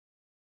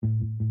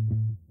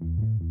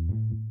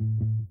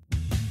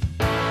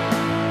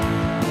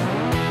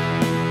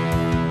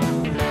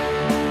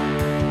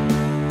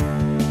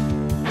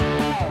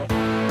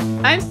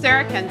I'm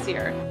Sarah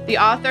Kensier, the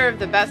author of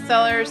the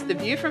bestsellers The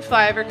View from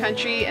Flyover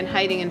Country and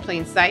Hiding in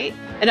Plain Sight,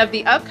 and of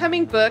the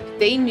upcoming book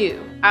They Knew,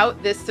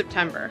 out this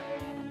September.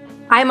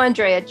 I'm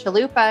Andrea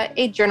Chalupa,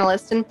 a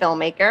journalist and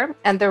filmmaker,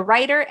 and the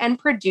writer and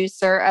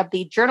producer of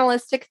the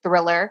journalistic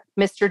thriller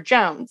Mr.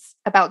 Jones,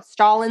 about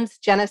Stalin's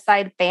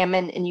genocide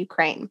famine in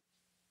Ukraine.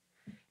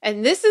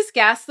 And this is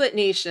Gaslit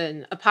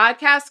Nation, a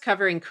podcast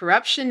covering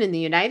corruption in the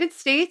United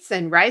States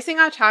and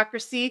rising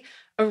autocracy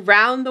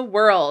around the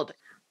world.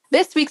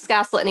 This week's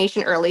Gaslit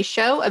Nation early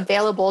show,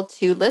 available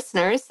to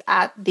listeners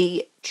at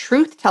the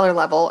Truth Teller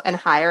level and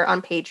higher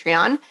on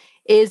Patreon,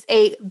 is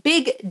a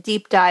big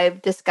deep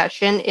dive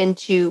discussion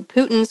into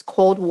Putin's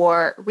Cold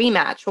War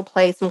rematch. We'll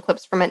play some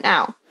clips from it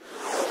now.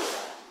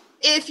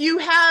 If you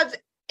have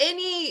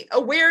any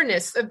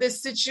awareness of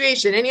this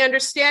situation, any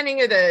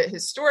understanding of the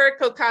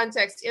historical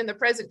context and the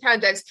present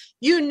context,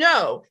 you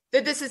know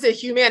that this is a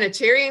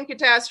humanitarian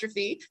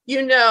catastrophe.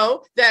 You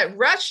know that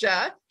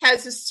Russia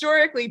has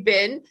historically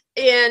been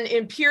an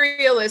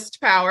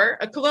imperialist power,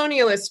 a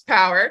colonialist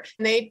power,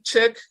 and they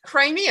took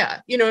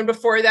Crimea, and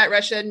before that,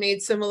 Russia had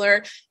made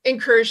similar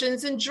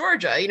incursions in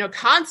Georgia,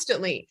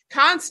 constantly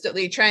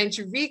trying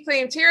to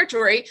reclaim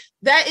territory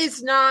that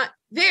is not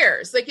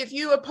theirs. Like, if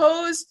you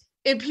oppose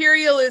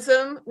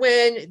imperialism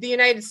when the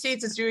United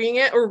States is doing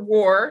it, or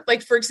war,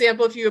 like, for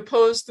example, if you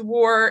oppose the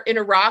war in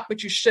Iraq,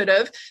 which you should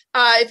have,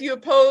 if you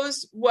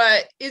oppose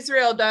what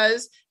Israel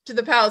does to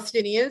the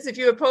Palestinians, if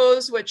you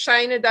oppose what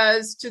China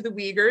does to the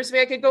Uyghurs,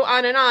 I could go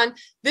on and on.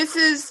 This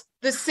is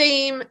the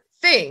same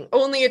thing,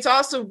 only it's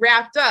also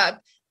wrapped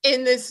up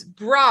in this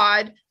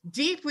broad,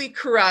 deeply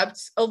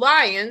corrupt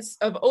alliance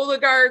of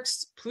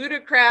oligarchs,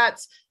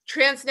 plutocrats,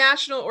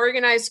 transnational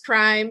organized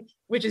crime,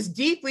 which is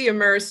deeply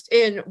immersed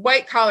in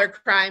white-collar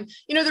crime.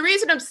 The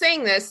reason I'm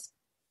saying this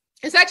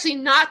is actually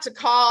not to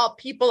call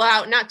people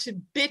out, not to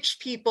bitch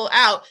people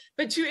out,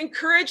 but to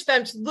encourage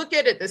them to look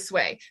at it this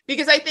way.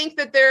 Because I think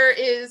that there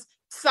is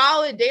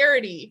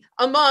solidarity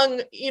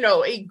among,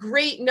 a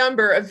great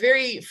number of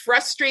very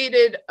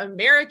frustrated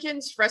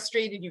Americans,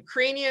 frustrated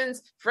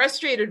Ukrainians,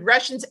 frustrated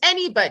Russians,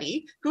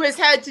 anybody who has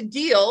had to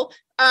deal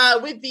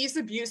with these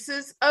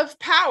abuses of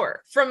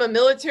power from a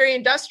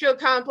military-industrial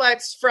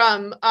complex,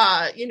 from,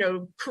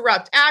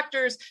 corrupt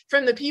actors,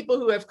 from the people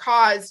who have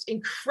caused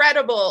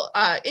incredible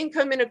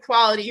income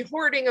inequality,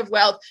 hoarding of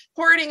wealth,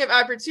 hoarding of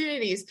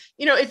opportunities.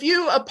 If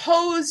you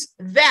oppose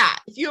that,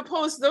 if you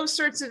oppose those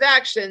sorts of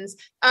actions,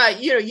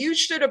 you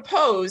should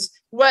oppose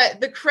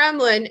what the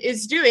Kremlin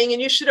is doing,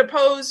 and you should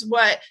oppose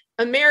what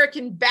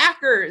American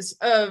backers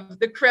of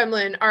the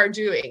Kremlin are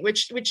doing,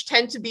 which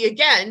tend to be,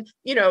 again,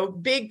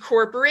 big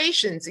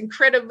corporations,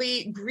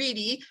 incredibly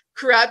greedy,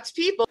 corrupt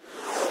people.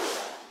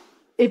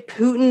 If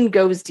Putin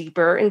goes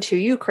deeper into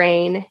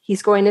Ukraine,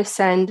 he's going to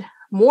send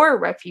more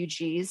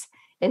refugees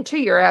into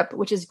Europe,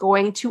 which is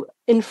going to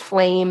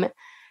inflame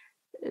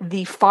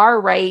the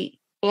far-right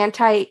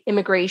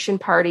anti-immigration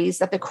parties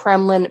that the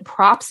Kremlin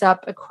props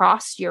up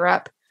across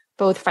Europe,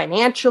 both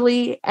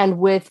financially and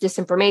with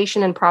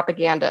disinformation and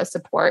propaganda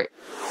support.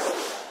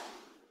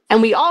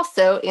 And we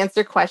also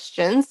answer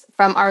questions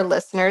from our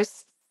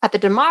listeners at the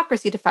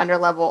Democracy Defender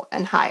level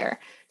and higher.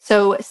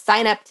 So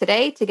sign up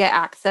today to get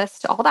access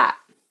to all that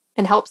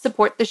and help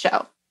support the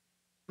show.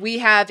 We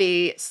have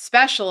a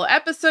special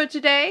episode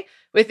today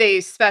with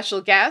a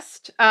special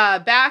guest.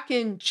 Back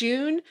in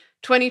June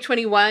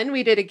 2021,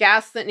 we did a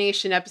Gaslit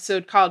Nation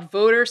episode called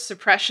Voter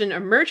Suppression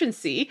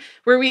Emergency,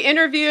 where we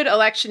interviewed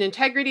election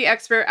integrity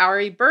expert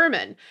Ari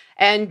Berman.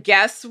 And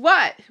guess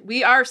what?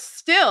 We are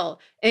still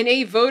in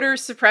a voter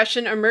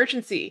suppression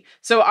emergency.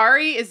 So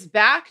Ari is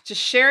back to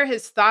share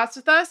his thoughts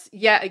with us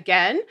yet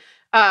again.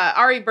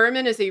 Ari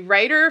Berman is a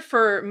writer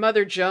for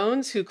Mother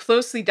Jones who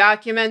closely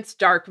documents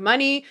dark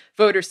money,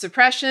 voter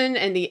suppression,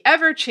 and the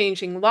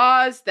ever-changing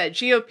laws that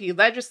GOP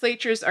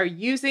legislatures are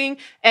using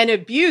and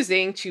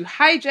abusing to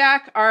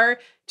hijack our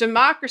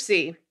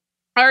democracy.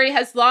 Ari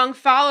has long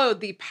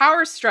followed the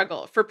power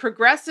struggle for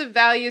progressive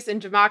values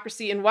and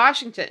democracy in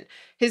Washington.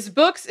 His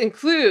books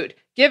include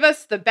Give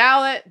Us the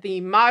Ballot,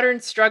 The Modern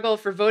Struggle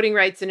for Voting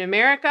Rights in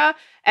America,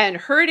 and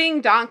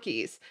Herding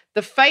Donkeys,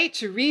 The Fight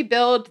to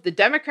Rebuild the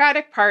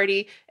Democratic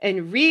Party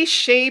and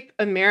Reshape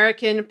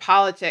American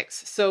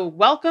Politics. So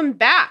welcome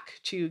back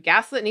to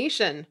Gaslit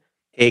Nation.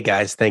 Hey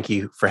guys, thank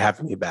you for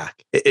having me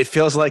back. It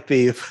feels like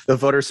the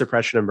voter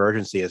suppression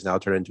emergency has now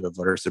turned into a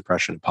voter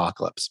suppression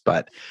apocalypse,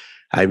 but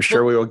I'm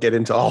sure we will get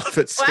into all of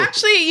it soon. Well,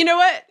 actually, you know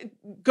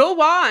what? Go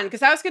on,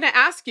 because I was going to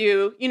ask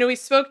you, we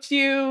spoke to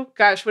you,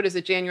 what is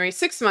it, January,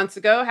 6 months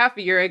ago, half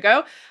a year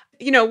ago.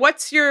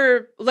 What's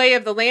your lay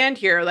of the land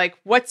here? Like,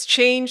 what's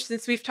changed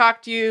since we've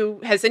talked to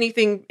you? Has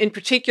anything in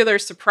particular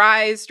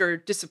surprised or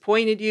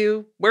disappointed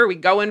you? Where are we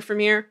going from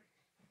here?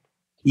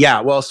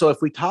 Yeah, well, so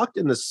if we talked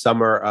in the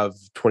summer of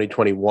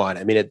 2021,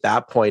 I mean, at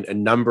that point, a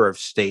number of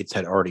states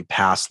had already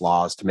passed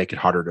laws to make it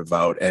harder to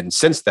vote. And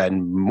since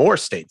then, more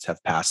states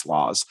have passed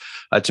laws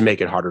to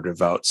make it harder to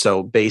vote.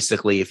 So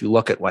basically, if you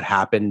look at what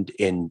happened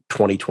in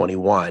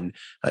 2021,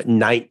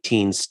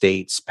 19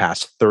 states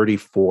passed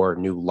 34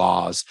 new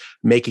laws,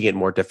 making it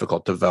more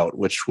difficult to vote,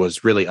 which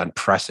was really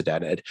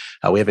unprecedented.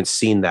 We haven't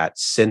seen that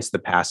since the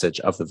passage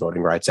of the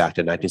Voting Rights Act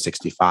in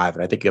 1965.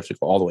 And I think you have to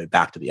go all the way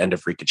back to the end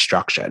of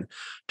Reconstruction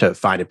to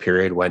find a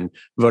period when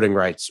voting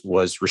rights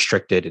was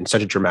restricted in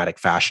such a dramatic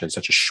fashion in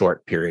such a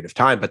short period of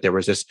time. But there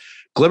was this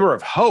glimmer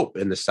of hope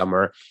in the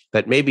summer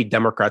that maybe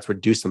Democrats would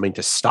do something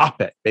to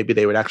stop it. Maybe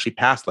they would actually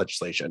pass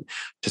legislation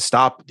to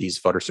stop these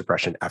voter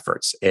suppression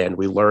efforts. And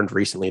we learned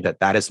recently that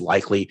that is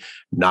likely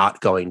not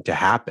going to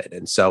happen.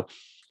 And so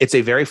it's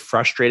a very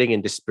frustrating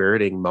and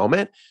dispiriting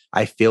moment.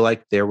 I feel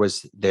like there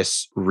was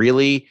this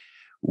really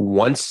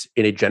once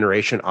in a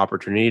generation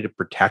opportunity to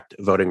protect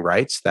voting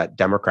rights that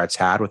Democrats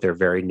had with their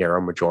very narrow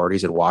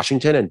majorities in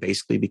Washington. And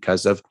basically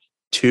because of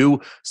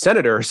 2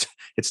 senators,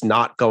 it's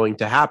not going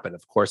to happen.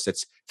 Of course,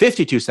 it's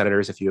 52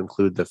 senators if you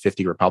include the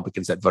 50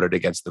 Republicans that voted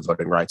against the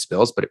voting rights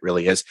bills, but it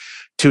really is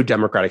 2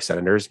 Democratic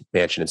senators,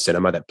 Manchin and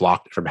Sinema, that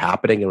blocked it from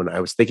happening. And when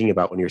I was thinking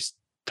about when you're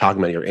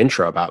talking about your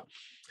intro about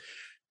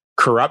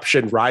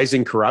corruption,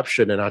 rising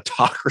corruption and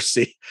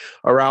autocracy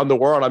around the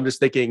world, I'm just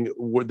thinking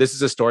this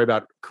is a story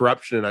about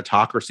corruption and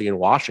autocracy in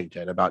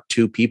Washington, about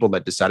 2 people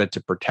that decided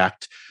to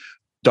protect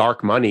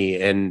dark money.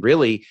 And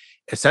really,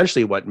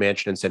 essentially what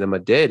Manchin and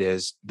Sinema did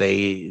is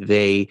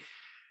they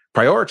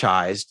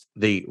prioritized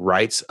the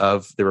rights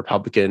of the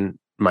Republican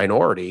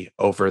minority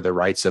over the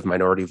rights of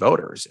minority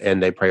voters.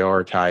 And they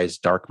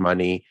prioritized dark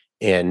money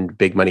and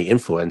big money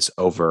influence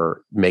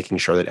over making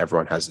sure that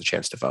everyone has the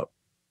chance to vote.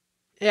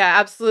 Yeah,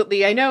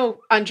 absolutely. I know,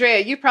 Andrea,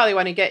 you probably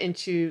want to get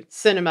into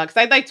Sinema because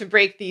I'd like to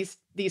break these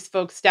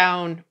folks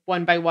down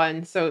one by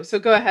one. So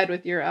go ahead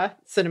with your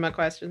Sinema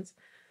questions.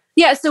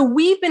 Yeah, so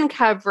we've been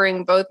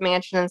covering both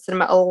Manchin and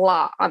Sinema a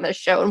lot on this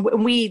show,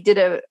 and we did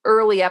an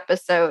early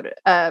episode,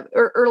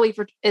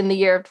 in the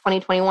year of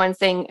 2021,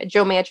 saying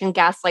Joe Manchin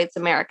gaslights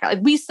America.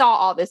 Like, we saw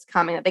all this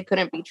coming, that they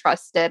couldn't be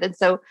trusted, and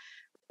so.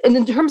 And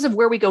in terms of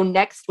where we go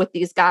next with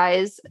these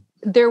guys,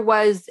 there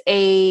was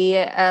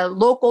a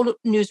local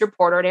news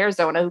reporter in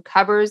Arizona who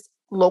covers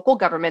local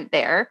government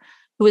there,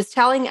 who was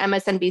telling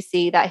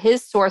MSNBC that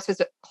his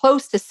sources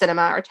close to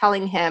Sinema are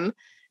telling him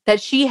that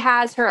she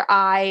has her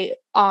eye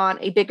on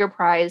a bigger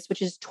prize,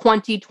 which is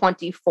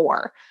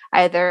 2024,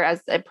 either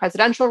as a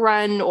presidential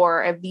run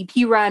or a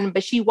VP run,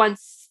 but she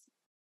wants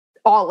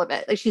all of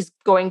it. Like, she's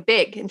going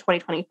big in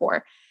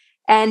 2024.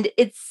 And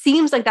it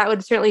seems like that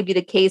would certainly be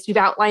the case. We've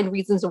outlined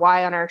reasons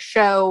why on our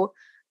show.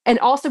 And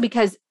also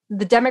because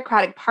the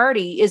Democratic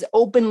Party is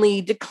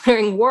openly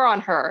declaring war on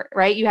her,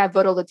 right? You have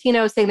Voto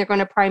Latino saying they're going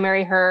to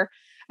primary her.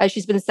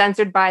 She's been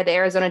censored by the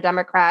Arizona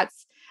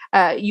Democrats.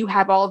 You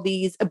have all of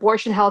these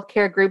abortion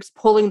healthcare groups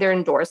pulling their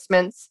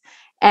endorsements.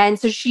 And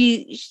so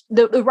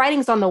the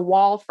writing's on the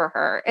wall for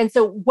her. And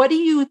so what do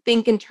you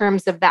think in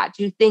terms of that?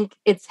 Do you think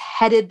it's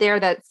headed there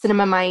that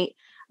Sinema might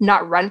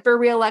not run for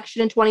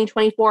re-election in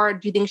 2024?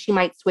 Do you think she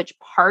might switch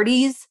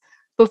parties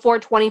before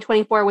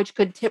 2024, which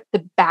could tip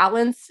the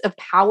balance of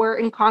power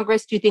in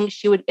Congress? Do you think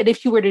she would, and if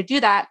she were to do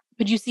that,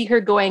 could you see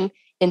her going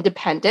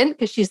independent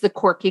because she's the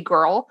quirky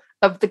girl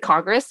of the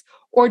Congress?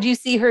 Or do you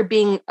see her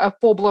being a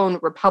full-blown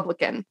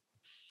Republican?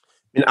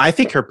 And I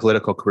think her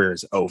political career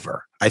is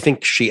over. I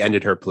think she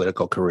ended her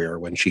political career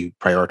when she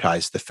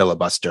prioritized the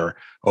filibuster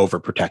over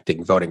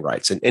protecting voting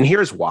rights. And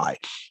here's why.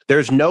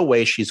 There's no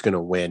way she's going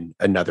to win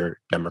another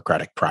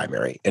Democratic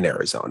primary in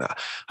Arizona.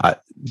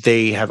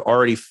 They have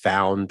already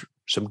found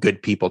some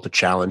good people to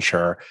challenge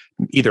her,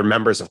 either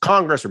members of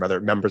Congress or other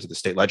members of the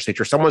state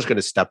legislature. Someone's going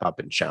to step up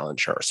and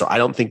challenge her. So I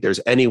don't think there's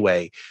any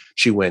way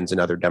she wins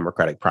another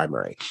Democratic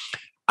primary.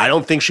 I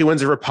don't think she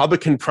wins a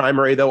Republican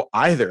primary, though,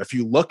 either. If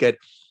you look at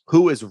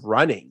who is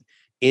running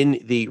in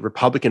the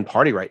Republican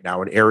Party right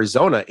now in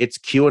Arizona, it's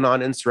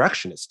QAnon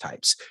insurrectionist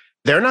types.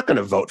 They're not going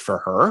to vote for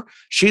her.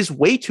 She's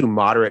way too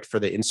moderate for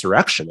the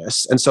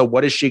insurrectionists. And so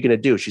what is she going to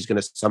do? She's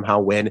going to somehow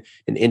win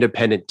an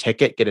independent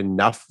ticket, get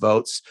enough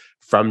votes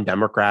from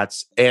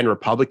Democrats and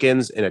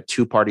Republicans in a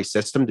 2-party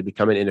system to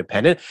become an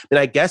independent. And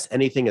I guess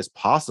anything is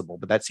possible,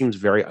 but that seems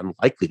very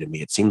unlikely to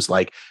me. It seems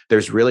like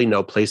there's really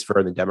no place for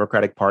her in the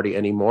Democratic Party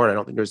anymore. And I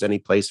don't think there's any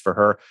place for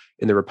her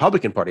in the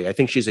Republican Party. I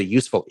think she's a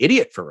useful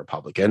idiot for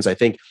Republicans. I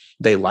think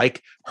they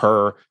like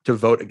her to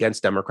vote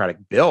against Democratic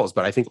bills,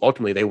 but I think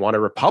ultimately they want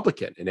a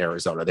Republican in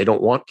Arizona. They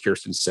don't want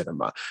Kyrsten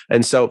Sinema.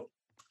 And so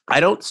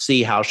I don't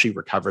see how she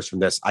recovers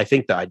from this. I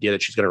think the idea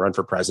that she's going to run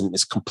for president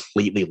is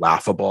completely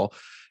laughable.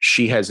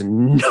 She has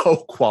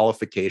no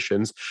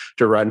qualifications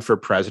to run for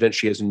president.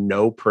 She has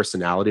no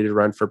personality to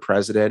run for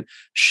president.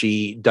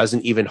 She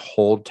doesn't even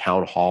hold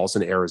town halls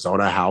in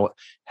Arizona. How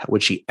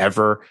would she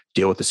ever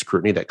deal with the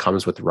scrutiny that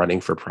comes with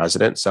running for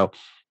president? So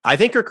I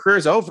think her career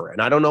is over,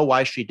 and I don't know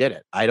why she did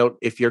it.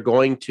 If you're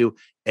going to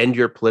end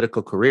your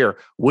political career,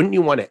 wouldn't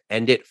you want to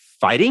end it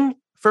fighting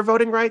for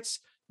voting rights,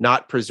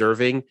 not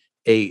preserving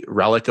a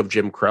relic of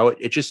Jim Crow.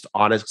 It just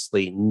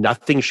honestly,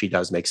 nothing she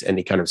does makes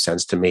any kind of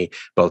sense to me,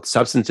 both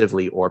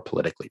substantively or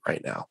politically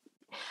right now.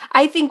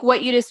 I think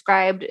what you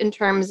described in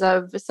terms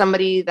of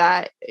somebody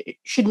that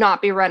should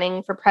not be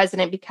running for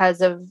president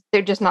because of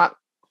they're just not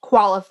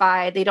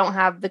qualified, they don't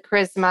have the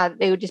charisma,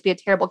 they would just be a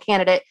terrible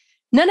candidate.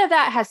 None of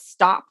that has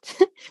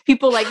stopped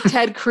people like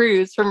Ted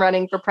Cruz from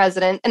running for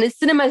president. And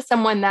Sinema is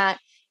someone that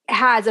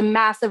has a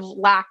massive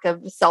lack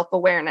of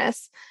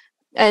self-awareness.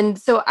 And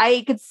so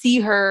I could see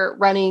her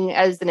running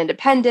as an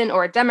independent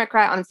or a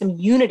Democrat on some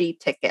unity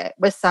ticket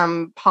with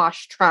some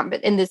posh Trump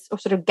in this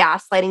sort of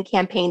gaslighting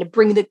campaign to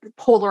bring the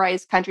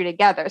polarized country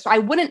together. So I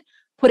wouldn't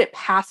put it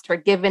past her,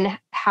 given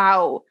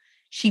how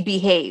she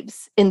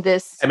behaves in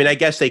this. I mean, I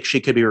guess she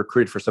could be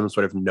recruited for some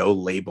sort of no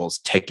labels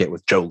ticket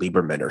with Joe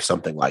Lieberman or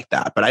something like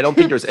that. But I don't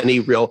think there's any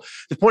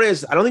the point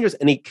is, I don't think there's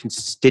any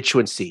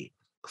constituency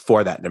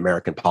for that in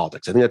American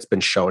politics. I think that's been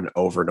shown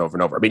over and over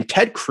and over. I mean,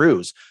 Ted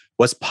Cruz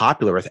was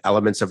popular with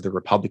elements of the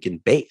Republican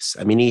base.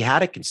 I mean, he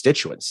had a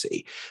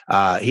constituency.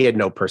 He had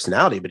no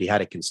personality, but he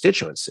had a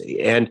constituency.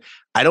 And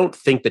I don't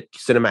think that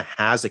Sinema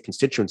has a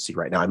constituency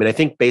right now. I mean, I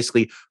think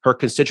basically her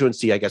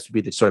constituency, I guess, would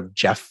be the sort of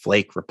Jeff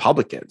Flake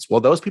Republicans. Well,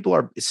 those people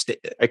are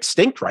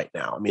extinct right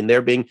now. I mean,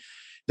 they're being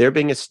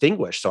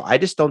extinguished. So I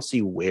just don't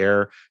see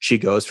where she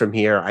goes from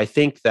here. I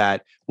think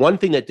that one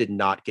thing that did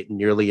not get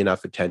nearly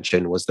enough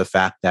attention was the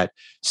fact that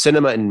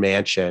Sinema and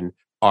Manchin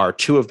are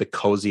two of the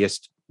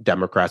coziest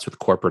Democrats with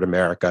corporate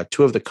America,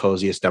 two of the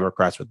coziest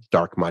Democrats with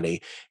dark money.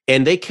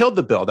 And they killed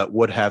the bill that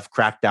would have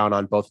cracked down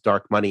on both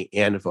dark money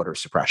and voter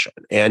suppression.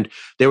 And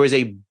there was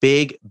a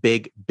big,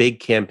 big,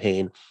 big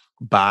campaign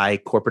by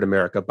corporate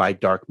America, by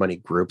dark money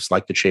groups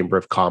like the Chamber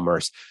of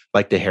Commerce,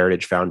 like the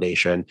Heritage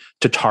Foundation,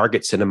 to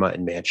target Sinema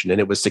and Manchin.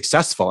 And it was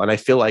successful. And I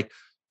feel like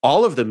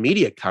all of the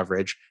media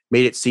coverage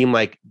made it seem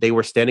like they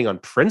were standing on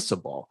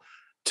principle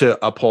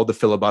to uphold the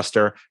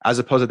filibuster, as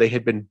opposed to they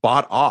had been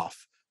bought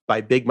off by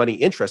big money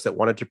interests that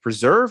wanted to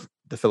preserve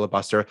the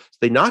filibuster. So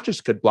they not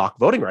just could block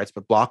voting rights,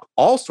 but block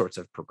all sorts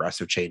of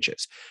progressive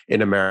changes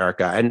in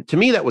America. And to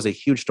me, that was a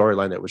huge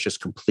storyline that was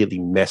just completely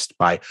missed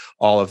by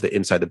all of the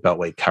Inside the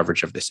Beltway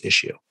coverage of this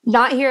issue.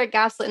 Not here at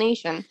Gaslit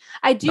Nation.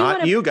 I do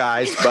not you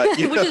guys, but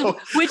you know.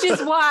 which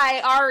is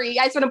why Ari,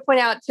 I just want to point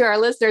out to our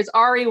listeners,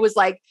 Ari was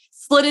like,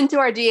 slid into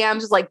our DMs,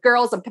 was like,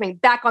 girls, I'm coming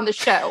back on the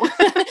show.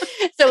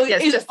 So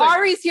yes,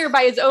 Ari's here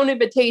by his own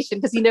invitation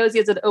because he knows he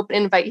has an open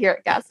invite here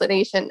at Gaslit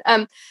Nation.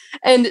 And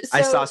so,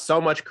 I saw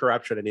so much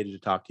corruption. I needed to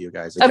talk to you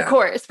guys again. Of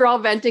course, we're all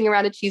venting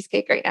around a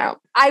cheesecake right now.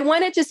 I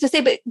wanted just to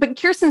say, but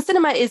Kyrsten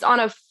Sinema is on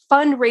a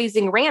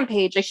fundraising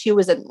rampage. Like, she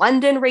was in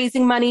London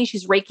raising money.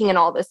 She's raking in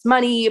all this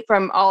money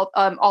from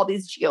all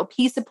these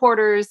GOP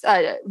supporters,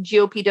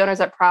 GOP donors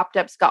that propped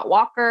up Scott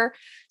Walker.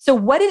 So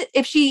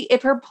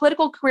if her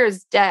political career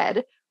is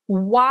dead,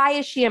 why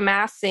is she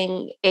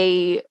amassing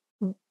a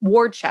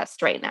war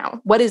chest right now?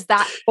 What is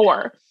that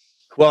for?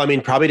 Well, I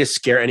mean, probably to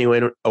scare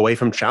anyone away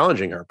from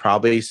challenging her,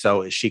 probably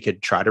so she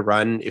could try to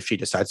run, if she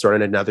decides to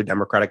run in another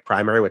Democratic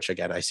primary, which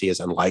again, I see as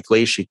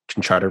unlikely, she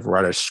can try to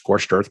run a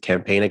scorched earth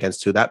campaign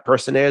against who that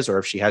person is, or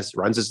if she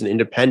runs as an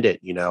independent,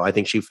 I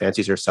think she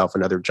fancies herself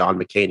another John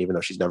McCain, even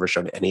though she's never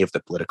shown any of the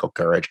political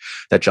courage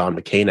that John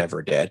McCain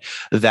ever did,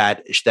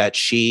 that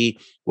she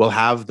will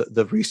have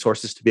the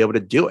resources to be able to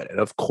do it. And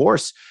of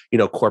course,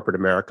 corporate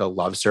America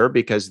loves her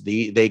because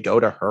they go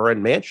to her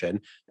and Manchin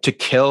to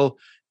kill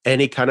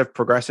any kind of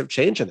progressive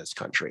change in this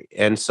country.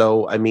 And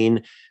so, I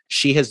mean,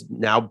 she has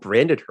now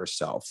branded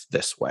herself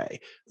this way.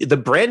 The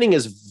branding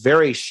is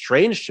very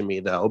strange to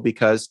me, though,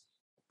 because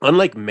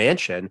unlike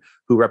Manchin,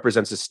 who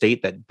represents a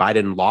state that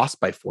Biden lost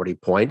by 40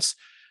 points,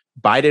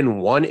 Biden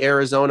won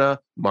Arizona,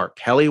 Mark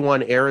Kelly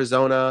won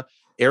Arizona.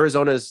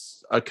 Arizona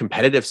is a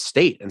competitive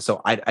state. And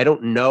so I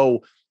don't know.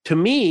 To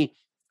me,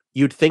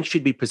 you'd think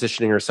she'd be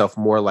positioning herself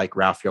more like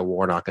Raphael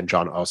Warnock and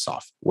John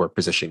Ossoff were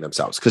positioning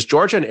themselves, because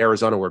Georgia and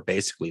Arizona were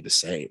basically the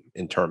same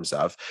in terms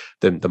of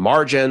the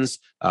margins,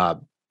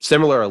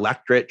 similar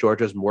electorate.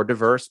 Georgia's more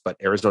diverse, but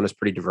Arizona's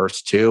pretty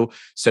diverse too.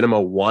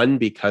 Sinema won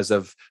because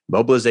of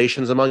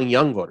mobilizations among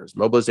young voters,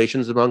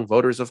 mobilizations among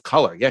voters of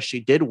color. Yes,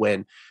 she did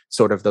win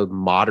sort of the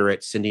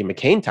moderate Cindy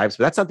McCain types,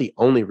 but that's not the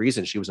only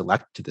reason she was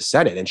elected to the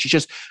Senate. And she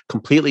just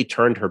completely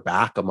turned her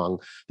back among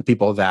the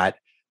people that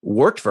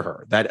worked for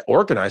her, that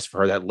organized for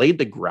her, that laid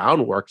the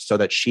groundwork so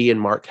that she and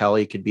Mark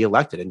Kelly could be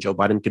elected and Joe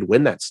Biden could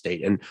win that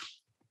state. And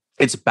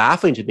it's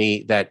baffling to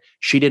me that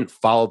she didn't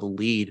follow the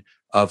lead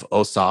of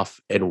Ossoff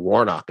and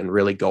Warnock and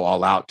really go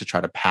all out to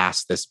try to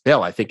pass this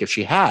bill. I think if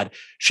she had,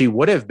 she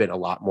would have been a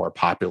lot more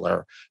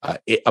popular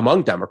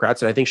among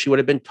Democrats. And I think she would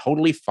have been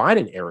totally fine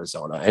in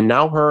Arizona. And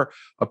now her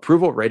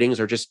approval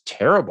ratings are just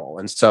terrible.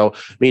 And so,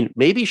 I mean,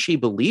 maybe she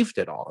believed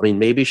it all. I mean,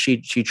 maybe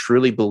she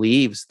truly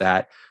believes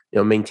that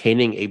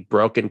maintaining a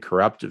broken,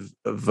 corrupt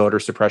voter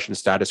suppression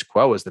status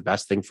quo is the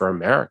best thing for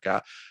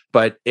America.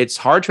 But it's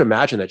hard to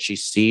imagine that she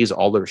sees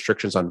all the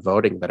restrictions on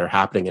voting that are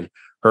happening in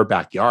her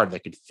backyard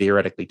that could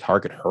theoretically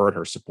target her and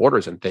her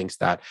supporters, and thinks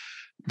that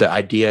the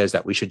idea is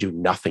that we should do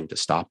nothing to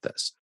stop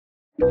this.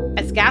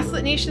 As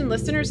Gaslit Nation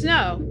listeners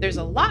know, there's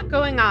a lot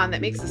going on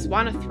that makes us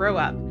want to throw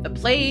up. The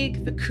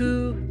plague, the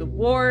coup, the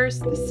wars,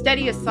 the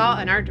steady assault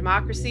on our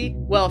democracy.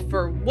 Well,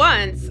 for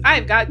once,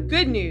 I've got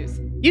good news.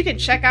 You can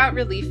check out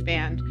Relief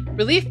Band.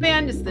 Relief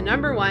Band is the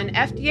 #1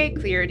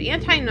 FDA-cleared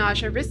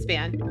anti-nausea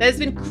wristband that has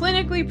been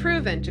clinically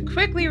proven to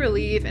quickly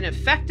relieve and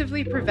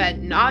effectively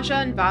prevent nausea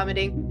and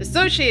vomiting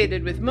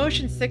associated with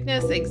motion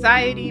sickness,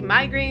 anxiety,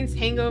 migraines,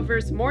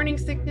 hangovers, morning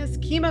sickness,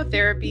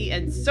 chemotherapy,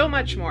 and so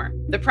much more.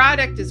 The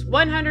product is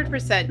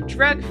 100%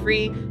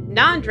 drug-free,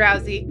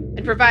 non-drowsy,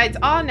 and provides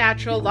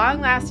all-natural,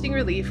 long-lasting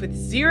relief with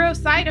 0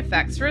 side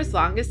effects for as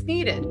long as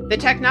needed. The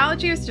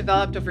technology was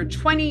developed over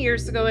 20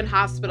 years ago in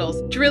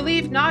hospitals to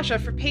relieve nausea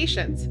for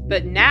patients,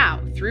 but now,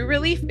 through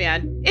Relief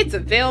Band, it's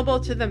available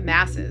to the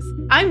masses.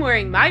 I'm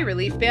wearing my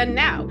Relief Band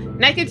now,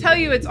 and I can tell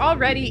you it's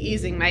already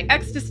easing my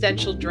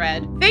existential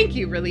dread. Thank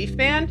you, Relief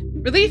Band.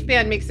 Relief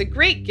Band makes a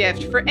great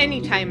gift for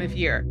any time of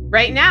year.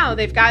 Right now,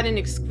 they've got an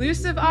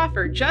exclusive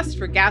offer just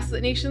for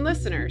Gaslit Nation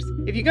listeners.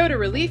 If you go to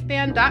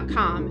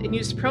reliefband.com and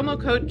use promo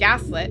code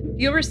GASLIT,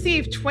 you'll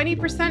receive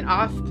 20%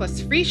 off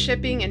plus free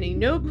shipping and a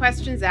no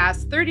questions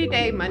asked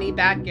 30-day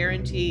money-back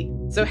guarantee.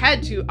 So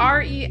head to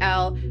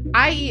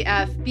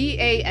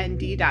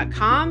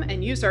reliefband.com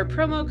and use our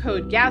promo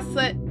code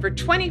GASLIT for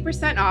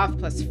 20% off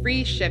plus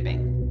free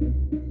shipping.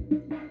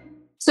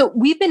 So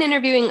we've been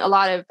interviewing a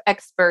lot of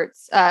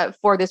experts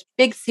for this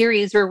big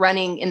series we're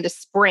running in the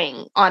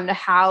spring on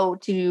how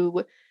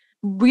to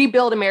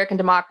rebuild American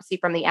democracy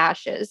from the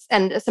ashes.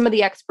 And some of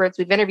the experts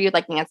we've interviewed,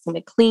 like Nancy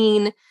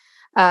McLean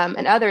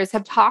and others,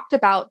 have talked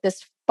about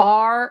this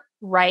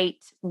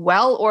far-right,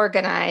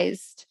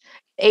 well-organized,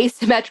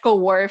 asymmetrical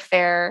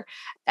warfare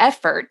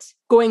effort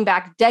going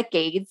back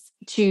decades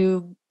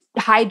to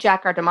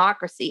hijack our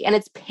democracy. And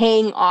it's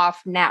paying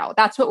off now.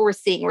 That's what we're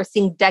seeing. We're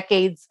seeing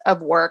decades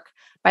of work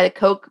by the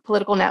Koch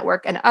political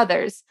network and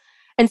others.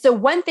 And so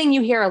one thing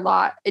you hear a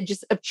lot,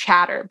 just of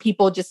chatter,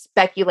 people just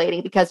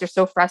speculating because they're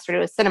so frustrated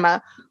with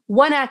cinema.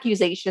 One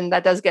accusation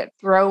that does get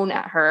thrown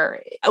at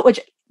her, which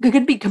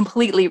could be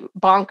completely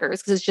bonkers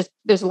because it's just,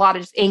 there's a lot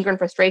of just anger and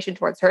frustration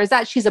towards her, is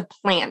that she's a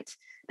plant,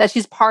 that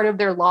she's part of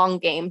their long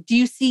game. Do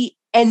you see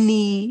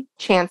any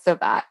chance of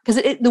that?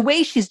 Because the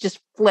way she's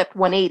just flipped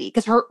 180,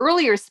 because her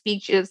earlier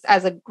speeches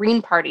as a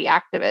Green Party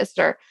activist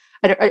or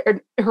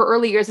her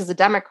early years as a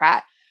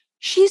Democrat,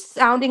 she's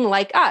sounding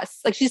like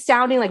us. Like she's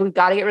sounding like we've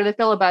got to get rid of the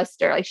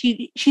filibuster. Like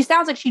she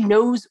sounds like she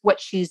knows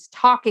what she's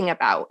talking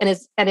about and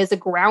is a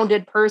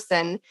grounded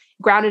person,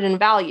 grounded in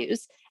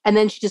values. And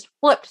then she just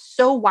flipped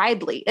so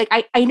widely.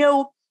 Like I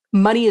know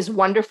money is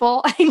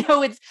wonderful.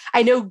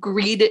 I know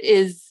greed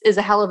is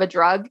a hell of a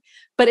drug,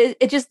 but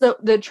it just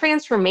the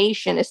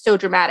transformation is so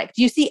dramatic.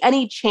 Do you see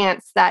any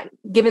chance that,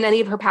 given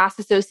any of her past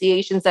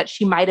associations, that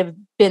she might have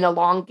been a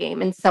long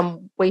game in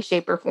some way,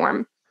 shape, or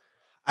form?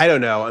 I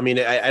don't know. I mean,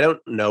 I don't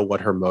know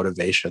what her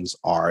motivations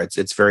are.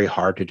 It's very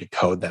hard to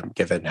decode them,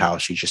 given how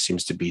she just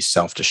seems to be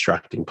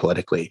self-destructing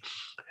politically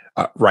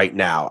right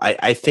now.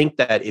 I think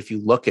that if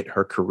you look at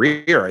her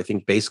career, I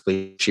think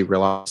basically she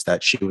realized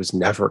that she was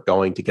never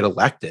going to get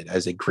elected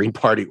as a Green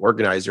Party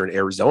organizer in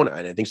Arizona.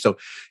 And I think so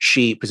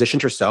she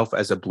positioned herself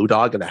as a blue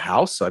dog in the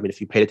House. So, I mean,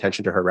 if you paid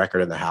attention to her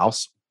record in the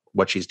House,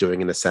 what she's doing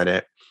in the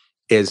Senate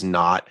is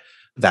not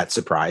that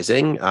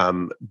surprising.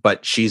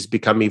 But she's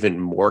become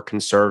even more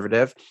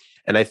conservative.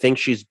 And I think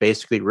she's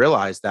basically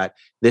realized that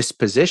this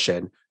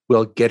position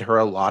will get her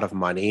a lot of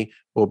money,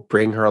 will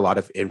bring her a lot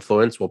of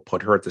influence, will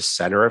put her at the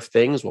center of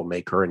things, will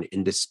make her an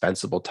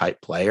indispensable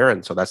type player.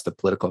 And so that's the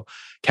political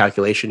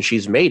calculation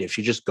she's made. If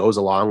she just goes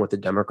along with the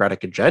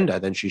Democratic agenda,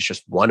 then she's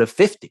just one of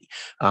 50.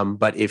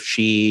 But if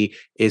she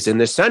is in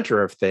the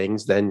center of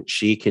things, then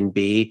she can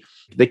be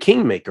the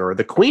kingmaker or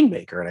the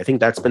queenmaker. And I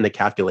think that's been the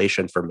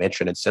calculation for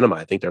Manchin and Sinema.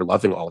 I think they're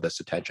loving all this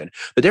attention.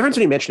 The difference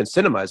between Manchin and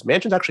Sinema is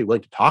Manchin's actually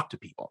willing to talk to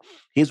people.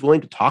 He's willing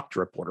to talk to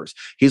reporters.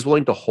 He's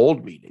willing to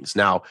hold meetings.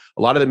 Now,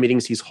 a lot of the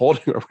meetings he's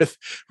holding are with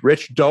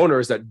rich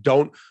donors that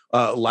don't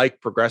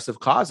like progressive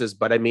causes.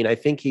 But I mean, I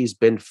think he's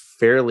been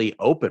fairly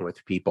open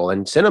with people,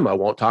 and Sinema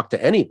won't talk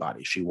to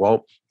anybody. She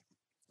won't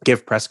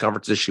give press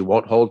conferences. She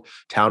won't hold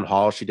town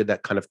halls. She did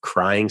that kind of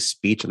crying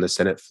speech on the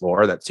Senate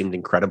floor that seemed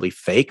incredibly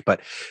fake,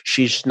 but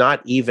she's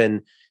not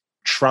even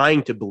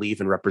trying to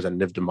believe in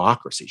representative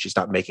democracy. She's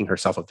not making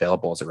herself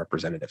available as a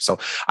representative. So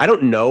I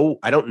don't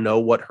know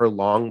what her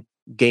long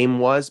game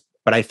was,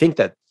 but I think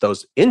that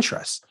those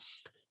interests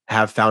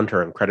have found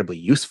her incredibly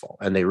useful.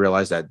 And they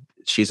realize that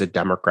she's a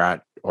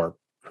Democrat, or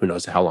who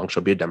knows how long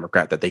she'll be a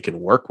Democrat, that they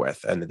can work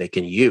with and that they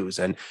can use.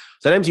 And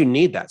sometimes you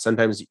need that.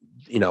 Sometimes,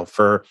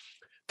 for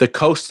the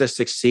coast to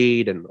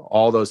succeed and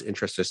all those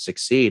interests to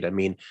succeed, I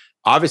mean,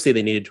 obviously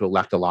they needed to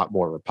elect a lot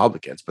more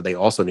Republicans, but they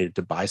also needed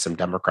to buy some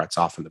Democrats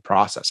off in the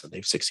process, and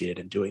they've succeeded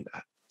in doing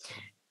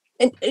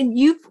that. And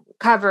you've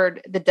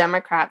covered the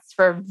Democrats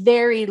for a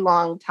very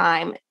long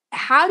time.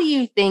 How do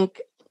you think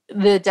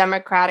the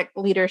Democratic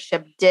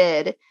leadership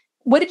did?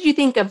 What did you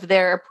think of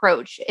their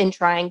approach in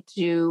trying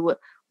to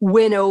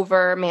win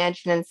over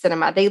Manchin and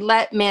Sinema. They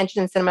let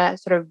Manchin and Sinema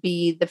sort of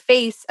be the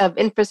face of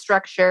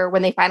infrastructure.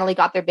 When they finally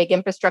got their big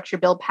infrastructure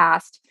bill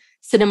passed,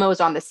 Sinema was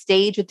on the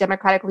stage with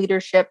Democratic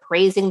leadership,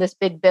 praising this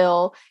big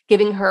bill,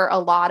 giving her a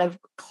lot of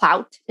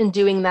clout in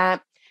doing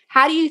that.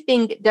 How do you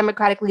think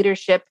Democratic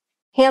leadership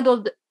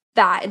handled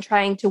that and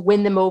trying to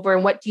win them over?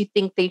 And what do you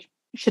think they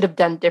should have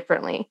done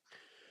differently?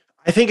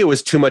 I think it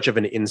was too much of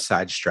an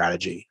inside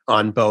strategy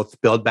on both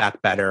Build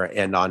Back Better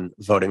and on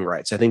voting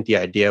rights. I think the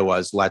idea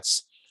was,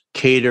 let's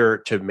cater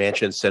to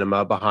Manchin and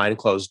Sinema behind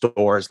closed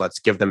doors. Let's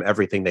give them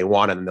everything they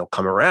want and they'll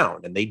come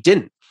around. And they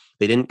didn't.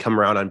 They didn't come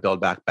around on Build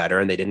Back Better,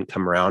 and they didn't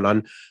come around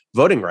on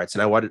voting rights.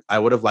 And I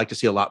would have liked to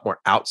see a lot more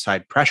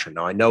outside pressure.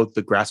 Now, I know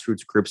the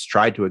grassroots groups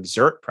tried to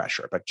exert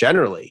pressure, but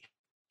generally,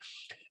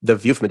 the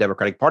view from the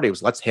Democratic Party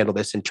was, let's handle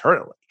this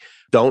internally.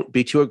 Don't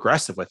be too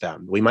aggressive with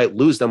them. We might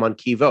lose them on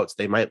key votes.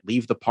 They might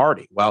leave the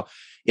party. Well,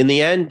 in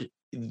the end,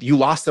 you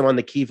lost them on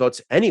the key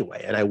votes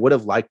anyway. And I would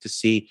have liked to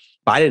see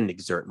Biden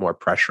exert more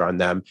pressure on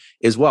them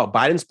as well.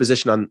 Biden's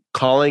position on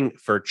calling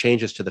for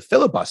changes to the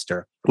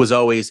filibuster was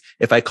always,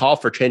 if I call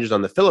for changes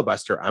on the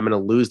filibuster, I'm going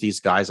to lose these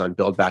guys on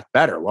Build Back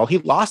Better. Well, he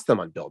lost them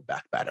on Build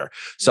Back Better.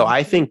 So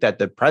I think that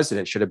the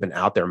president should have been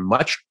out there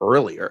much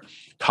earlier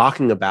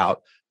talking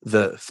about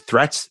the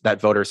threats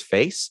that voters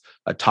face,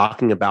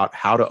 talking about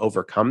how to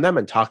overcome them,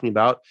 and talking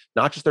about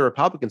not just the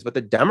Republicans, but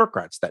the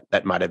Democrats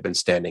that might have been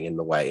standing in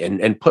the way,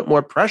 and put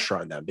more pressure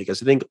on them. Because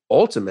I think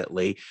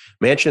ultimately,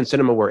 Manchin and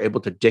Sinema were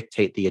able to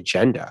dictate the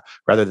agenda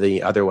rather than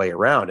the other way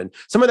around. And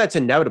some of that's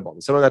inevitable.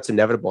 And some of that's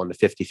inevitable in the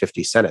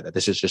 50-50 Senate, that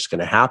this is just going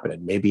to happen.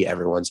 And maybe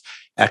everyone's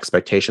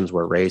expectations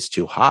were raised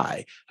too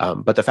high.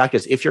 But the fact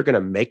is, if you're going to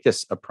make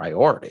this a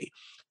priority,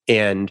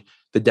 and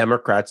the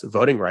Democrats'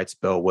 voting rights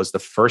bill was the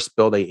first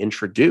bill they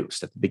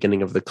introduced at the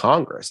beginning of the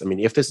Congress. I mean,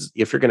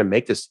 if you're going to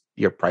make this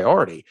your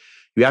priority,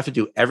 you have to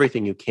do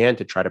everything you can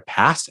to try to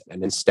pass it.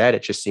 And instead,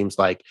 it just seems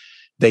like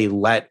they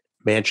let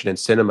Manchin and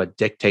Sinema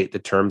dictate the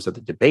terms of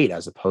the debate,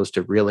 as opposed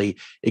to really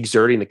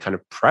exerting the kind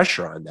of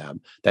pressure on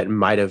them that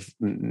might have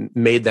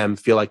made them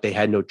feel like they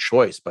had no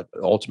choice, but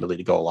ultimately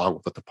to go along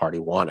with what the party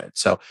wanted.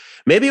 So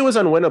maybe it was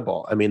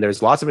unwinnable. I mean,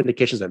 there's lots of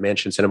indications that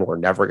Manchin and Sinema were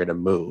never going to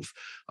move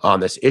on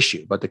this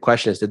issue. But the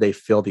question is, did they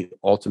feel the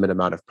ultimate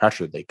amount of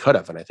pressure that they could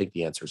have? And I think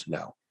the answer is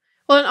no.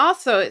 Well, and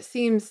also it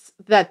seems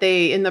that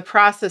they, in the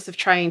process of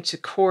trying to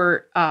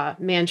court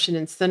Manchin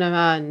and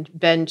Sinema and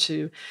bend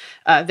to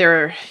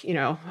their,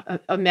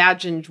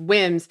 imagined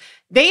whims,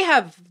 they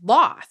have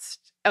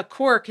lost a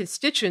core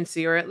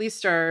constituency, or at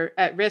least are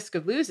at risk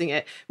of losing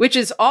it, which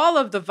is all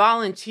of the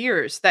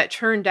volunteers that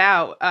turned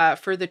out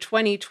for the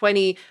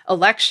 2020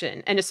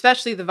 election, and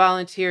especially the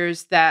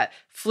volunteers that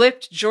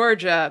flipped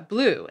Georgia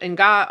blue and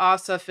got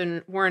Ossoff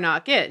and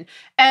Warnock in.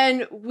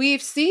 And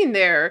we've seen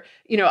their,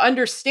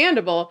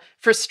 understandable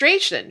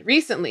frustration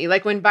recently,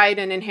 like when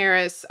Biden and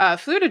Harris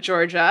flew to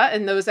Georgia,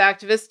 and those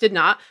activists did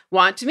not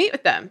want to meet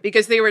with them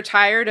because they were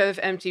tired of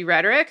empty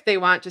rhetoric. They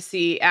want to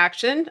see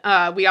action.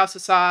 We also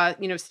saw,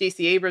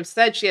 Stacey Abrams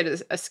said she had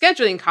a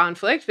scheduling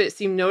conflict, but it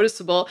seemed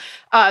noticeable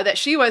that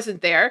she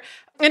wasn't there.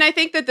 And I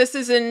think that this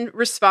is in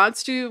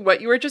response to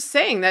what you were just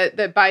saying, that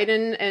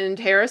Biden and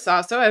Harris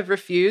also have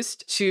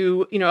refused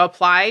to,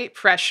 apply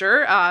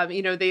pressure.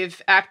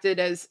 They've acted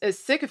as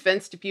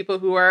sycophants to people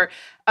who are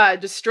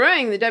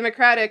destroying the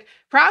democratic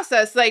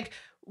process. Like,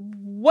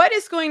 what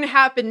is going to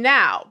happen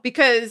now?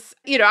 Because,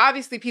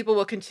 obviously people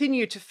will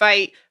continue to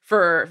fight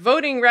for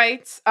voting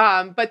rights,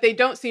 but they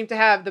don't seem to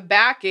have the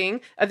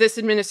backing of this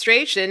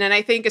administration. And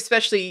I think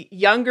especially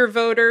younger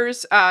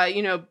voters,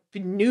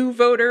 new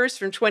voters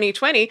from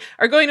 2020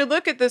 are going to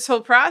look at this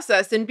whole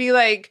process and be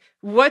like,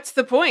 what's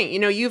the point?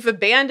 You've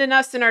abandoned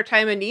us in our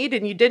time of need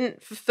and you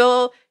didn't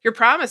fulfill your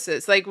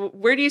promises. Like,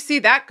 where do you see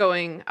that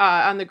going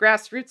on the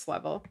grassroots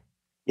level?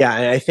 Yeah,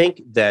 and I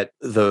think that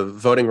the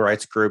voting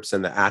rights groups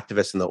and the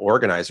activists and the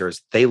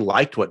organizers, they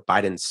liked what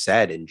Biden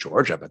said in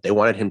Georgia, but they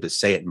wanted him to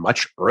say it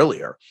much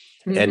earlier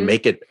and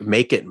make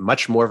it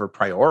much more of a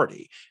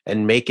priority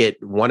and make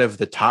it one of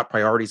the top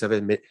priorities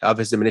of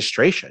his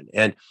administration.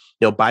 And,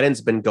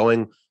 Biden's been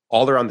going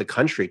all around the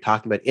country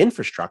talking about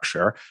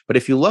infrastructure. But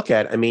if you look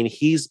at,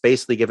 he's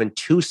basically given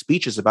 2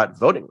 speeches about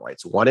voting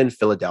rights, one in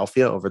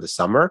Philadelphia over the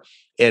summer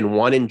and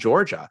one in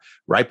Georgia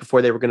right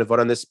before they were going to vote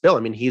on this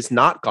bill. He's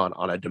not gone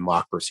on a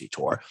democracy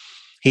tour.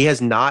 He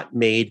has not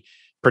made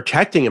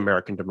protecting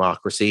American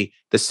democracy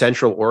the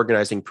central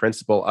organizing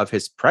principle of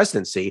his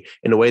presidency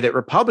in a way that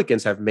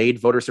Republicans have made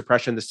voter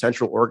suppression the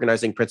central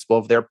organizing principle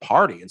of their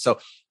party. And so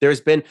there's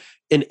been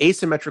an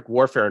asymmetric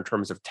warfare in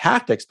terms of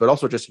tactics, but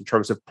also just in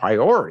terms of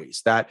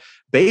priorities, that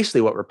basically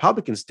what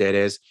Republicans did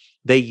is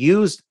they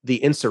used the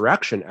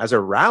insurrection as a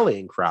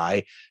rallying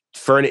cry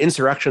for an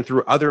insurrection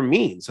through other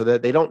means, so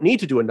that they don't need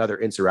to do another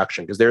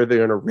insurrection because they're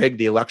going to rig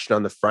the election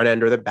on the front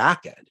end or the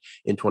back end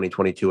in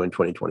 2022 and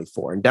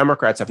 2024. And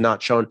Democrats have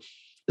not shown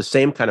the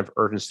same kind of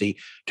urgency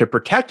to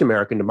protect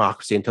American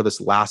democracy until this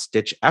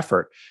last-ditch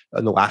effort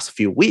in the last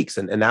few weeks.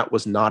 And that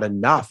was not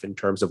enough in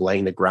terms of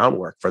laying the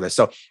groundwork for this.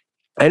 So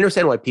I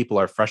understand why people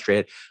are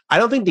frustrated. I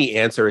don't think the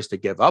answer is to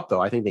give up,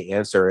 though. I think the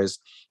answer is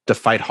to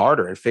fight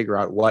harder and figure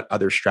out what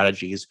other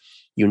strategies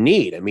you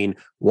need. I mean,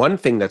 one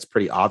thing that's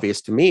pretty obvious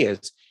to me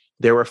is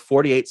there were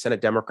 48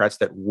 Senate Democrats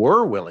that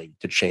were willing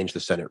to change the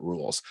Senate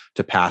rules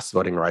to pass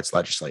voting rights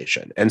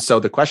legislation. And so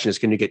the question is,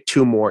 can you get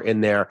two more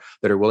in there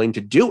that are willing to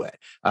do it?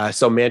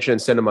 So Manchin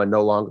and Sinema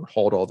no longer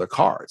hold all the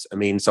cards. I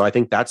mean, so I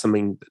think that's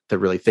something to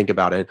really think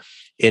about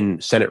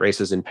in Senate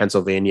races in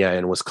Pennsylvania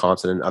and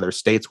Wisconsin and other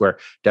states where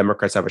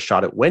Democrats have a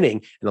shot at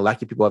winning, and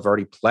elected people have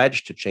already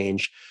pledged to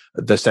change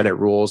the Senate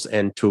rules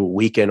and to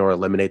weaken or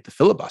eliminate the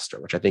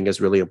filibuster, which I think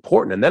is really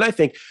important. And then I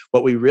think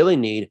what we really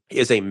need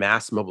is a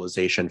mass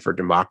mobilization for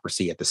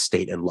democracy at the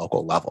state and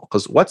local level.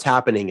 Because what's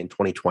happening in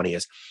 2020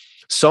 is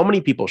so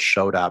many people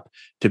showed up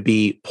to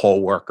be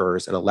poll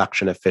workers and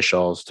election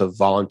officials, to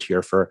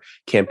volunteer for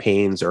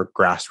campaigns or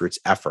grassroots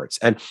efforts.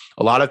 And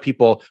a lot of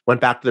people went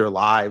back to their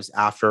lives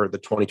after the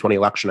 2020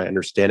 election. I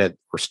understand it.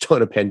 We're still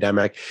in a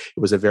pandemic. It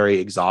was a very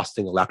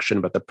exhausting election.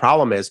 But the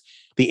problem is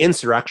the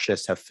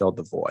insurrectionists have filled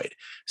the void.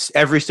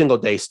 Every single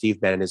day, Steve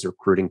Bannon is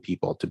recruiting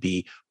people to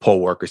be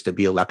poll workers, to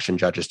be election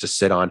judges, to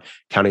sit on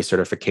county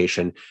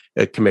certification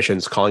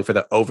commissions, calling for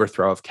the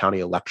overthrow of county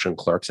election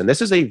clerks. And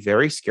this is a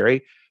very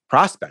scary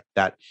prospect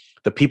that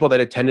the people that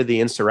attended the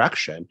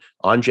insurrection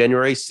on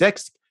January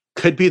 6th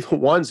could be the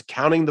ones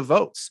counting the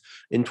votes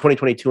in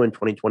 2022 and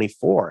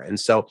 2024. And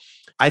so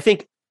I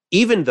think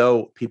even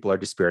though people are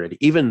dispirited,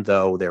 even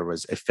though there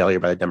was a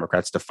failure by the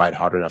Democrats to fight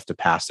hard enough to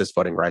pass this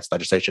voting rights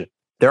legislation,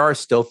 there are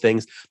still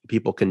things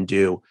people can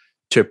do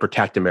to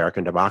protect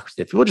American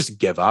democracy. If people just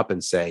give up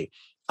and say,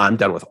 I'm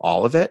done with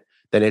all of it,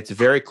 then it's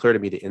very clear to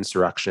me the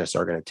insurrectionists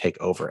are going to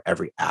take over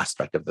every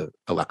aspect of the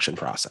election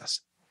process.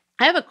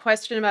 I have a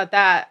question about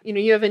that.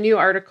 You have a new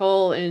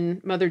article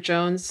in Mother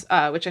Jones,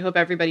 which I hope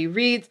everybody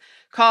reads,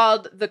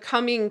 called The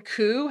Coming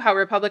Coup, How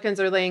Republicans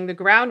Are Laying the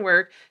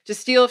Groundwork to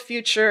Steal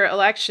Future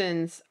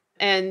Elections.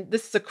 And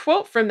this is a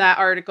quote from that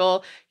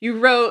article. You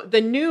wrote, "The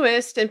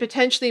newest and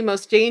potentially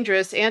most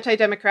dangerous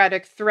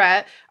anti-democratic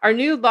threat are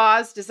new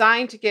laws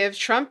designed to give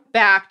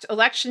Trump-backed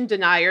election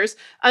deniers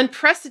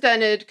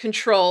unprecedented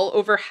control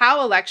over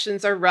how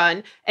elections are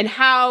run and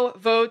how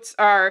votes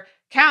are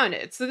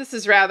counted." So this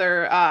is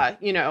rather,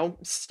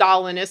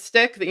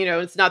 Stalinistic.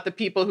 It's not the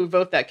people who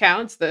vote that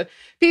counts, the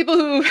people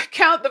who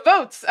count the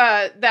votes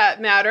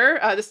that matter.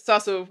 This is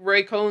also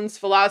Roy Cohn's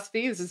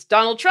philosophy. This is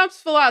Donald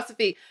Trump's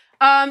philosophy.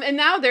 And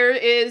now there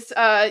is,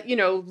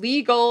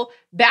 legal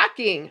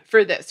backing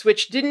for this,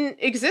 which didn't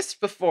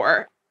exist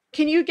before.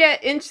 Can you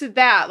get into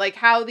that, like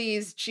how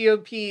these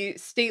GOP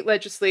state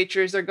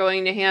legislatures are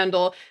going to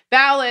handle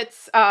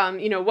ballots?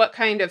 What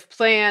kind of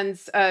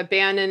plans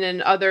Bannon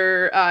and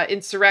other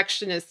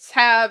insurrectionists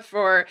have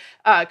for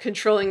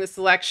controlling this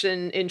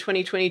election in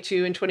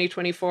 2022 and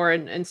 2024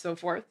 and so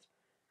forth?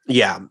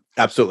 Yeah,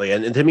 absolutely.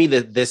 And to me,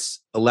 this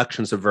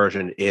election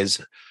subversion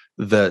is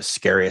the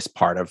scariest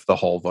part of the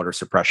whole voter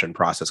suppression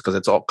process, because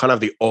it's all kind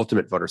of the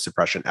ultimate voter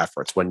suppression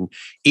efforts. When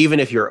even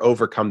if you're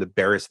overcome the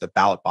barriers of the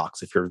ballot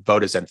box, if your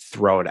vote is then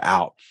thrown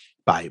out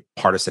by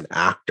partisan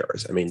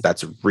actors, I mean,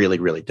 that's really,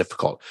 really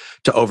difficult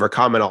to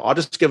overcome. And I'll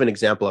just give an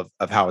example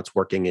of how it's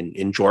working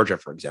in Georgia,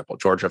 for example.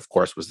 Georgia, of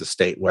course, was the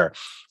state where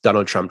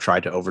Donald Trump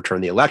tried to overturn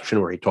the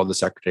election, where he told the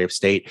Secretary of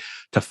State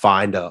to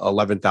find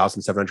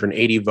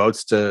 11,780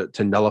 votes to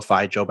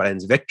nullify Joe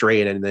Biden's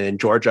victory. And then in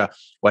Georgia,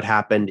 what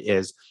happened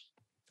is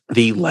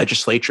the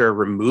legislature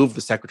removed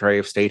the Secretary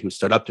of State who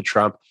stood up to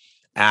Trump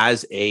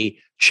as a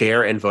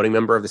chair and voting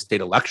member of the state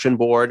election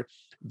board.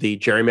 The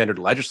gerrymandered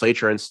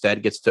legislature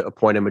instead gets to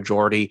appoint a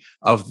majority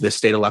of the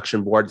state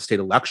election board. The state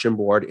election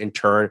board, in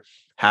turn,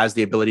 has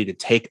the ability to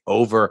take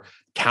over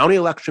county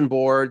election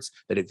boards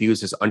that it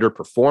views as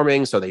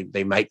underperforming. So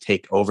they might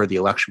take over the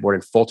election board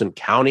in Fulton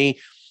County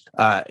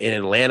in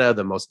Atlanta,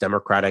 the most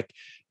Democratic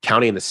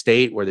county in the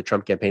state, where the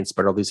Trump campaign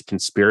spread all these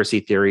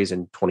conspiracy theories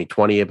in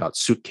 2020 about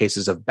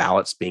suitcases of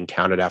ballots being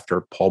counted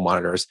after poll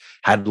monitors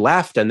had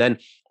left. And then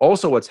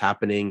also what's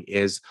happening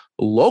is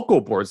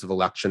local boards of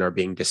election are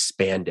being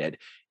disbanded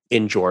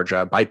in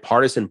Georgia.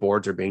 Bipartisan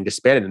boards are being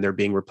disbanded and they're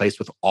being replaced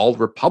with all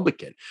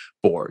Republican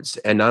boards.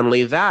 And not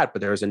only that,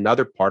 but there's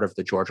another part of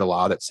the Georgia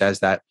law that says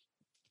that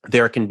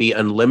there can be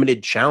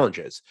unlimited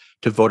challenges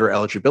to voter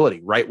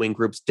eligibility. Right-wing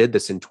groups did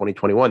this in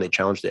 2021. They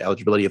challenged the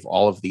eligibility of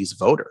all of these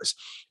voters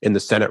in the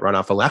Senate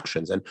runoff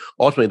elections. And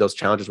ultimately, those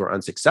challenges were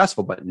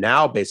unsuccessful. But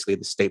now, basically,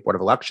 the State Board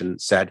of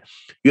Elections said,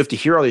 you have to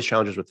hear all these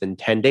challenges within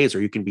 10 days,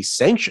 or you can be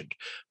sanctioned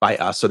by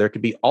us. So there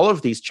could be all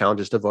of these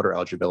challenges to voter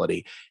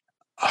eligibility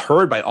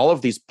heard by all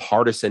of these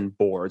partisan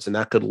boards, and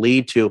that could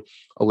lead to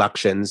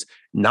elections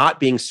not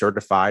being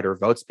certified or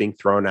votes being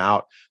thrown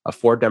out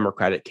for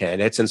Democratic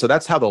candidates. And so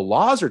that's how the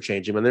laws are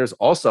changing. And there's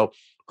also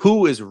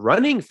who is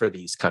running for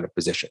these kind of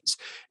positions.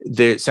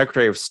 The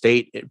Secretary of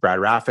State, Brad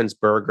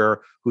Raffensperger,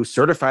 who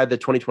certified the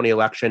 2020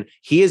 election,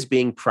 he is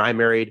being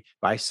primaried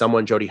by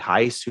someone, Jody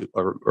Heiss,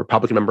 a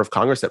Republican member of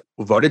Congress that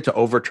voted to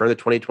overturn the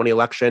 2020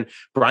 election.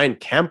 Brian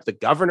Kemp, the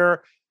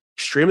governor,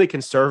 extremely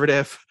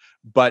conservative,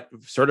 but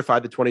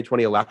certified the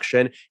 2020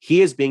 election.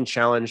 He is being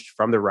challenged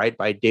from the right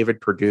by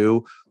David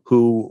Perdue,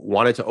 who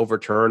wanted to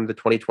overturn the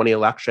 2020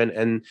 election.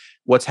 And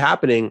what's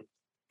happening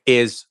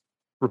is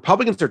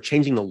Republicans are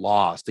changing the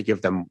laws to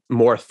give them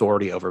more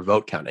authority over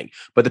vote counting.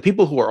 But the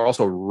people who are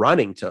also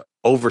running to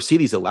oversee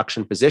these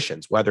election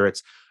positions, whether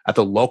it's at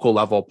the local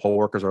level, poll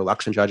workers or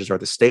election judges, or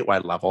at the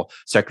statewide level,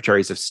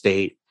 secretaries of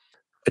state,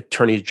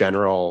 attorneys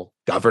general,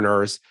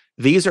 governors,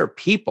 these are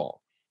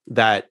people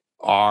that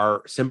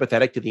are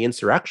sympathetic to the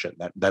insurrection,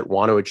 that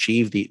want to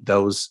achieve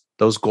those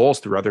goals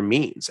through other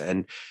means.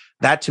 And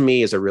that to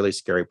me is a really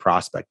scary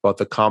prospect, both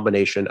the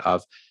combination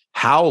of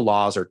how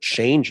laws are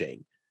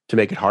changing to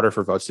make it harder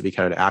for votes to be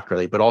counted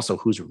accurately, but also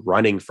who's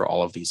running for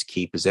all of these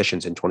key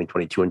positions in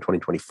 2022 and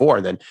 2024.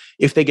 And then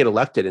if they get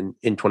elected in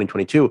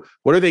 2022,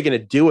 what are they going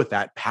to do with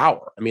that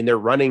power? I mean, they're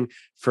running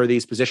for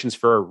these positions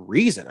for a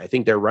reason. I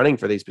think they're running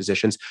for these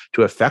positions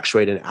to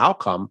effectuate an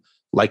outcome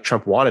like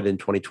Trump wanted in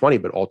 2020,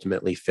 but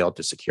ultimately failed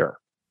to secure.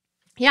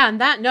 Yeah, on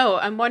that note,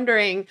 I'm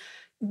wondering,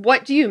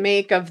 what do you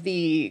make of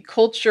the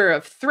culture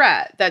of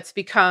threat that's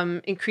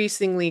become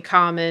increasingly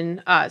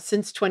common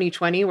since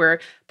 2020, where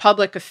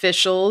public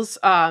officials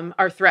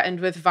are threatened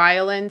with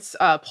violence,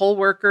 poll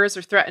workers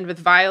are threatened with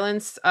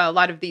violence? A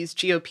lot of these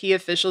GOP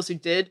officials who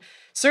did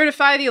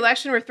certify the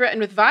election were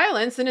threatened with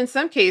violence. And in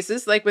some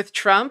cases, like with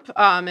Trump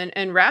and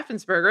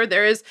Raffensperger,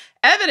 there is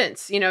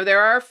evidence. There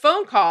are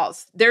phone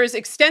calls. There is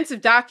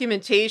extensive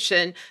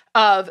documentation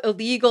of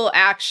illegal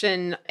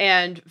action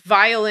and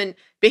violent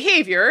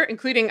behavior,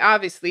 including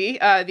obviously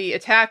the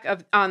attack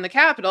on the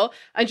Capitol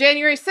on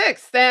January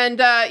 6th. And,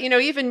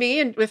 even me,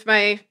 and with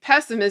my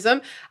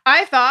pessimism,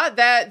 I thought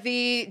that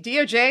the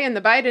DOJ and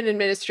the Biden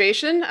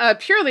administration,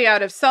 purely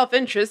out of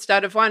self-interest,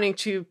 out of wanting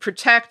to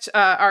protect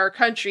our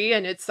country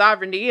and its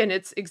sovereignty and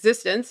its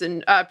existence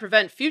and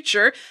prevent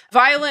future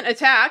violent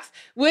attacks,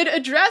 would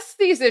address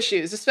these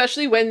issues,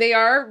 especially when they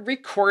are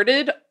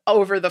recorded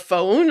over the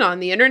phone, on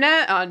the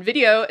internet, on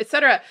video,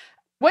 etc.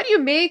 What do you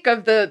make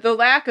of the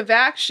lack of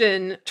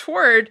action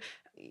toward,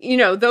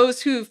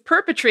 those who've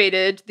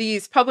perpetrated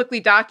these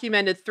publicly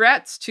documented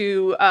threats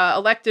to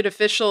elected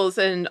officials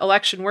and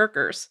election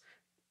workers?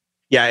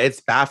 Yeah,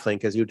 it's baffling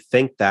because you'd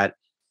think that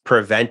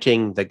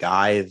preventing the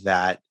guy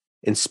that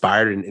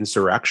inspired an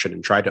insurrection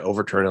and tried to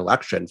overturn an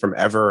election from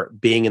ever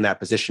being in that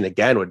position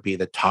again would be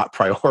the top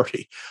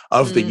priority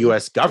of the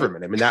US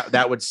government. I mean,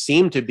 that would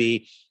seem to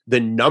be the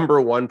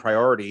number one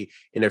priority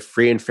in a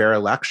free and fair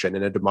election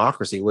in a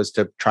democracy, was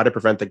to try to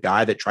prevent the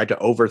guy that tried to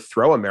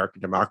overthrow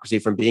American democracy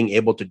from being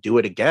able to do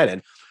it again.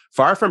 And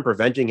far from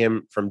preventing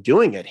him from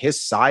doing it,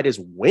 his side is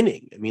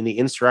winning. I mean, the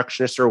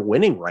insurrectionists are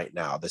winning right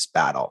now, this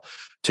battle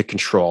to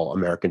control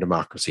American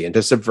democracy and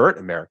to subvert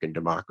American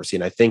democracy.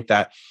 And I think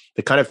that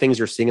the kind of things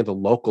you're seeing at the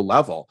local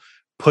level,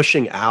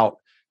 pushing out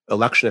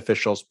election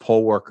officials,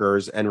 poll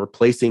workers, and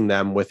replacing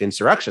them with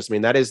insurrectionists, I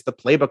mean, that is the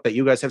playbook that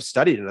you guys have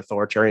studied in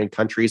authoritarian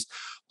countries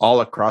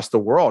all across the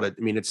world. I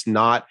mean, it's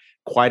not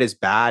quite as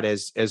bad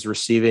as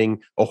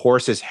receiving a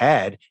horse's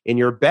head in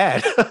your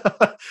bed,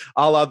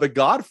 a la The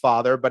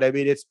Godfather. But I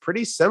mean, it's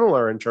pretty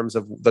similar in terms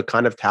of the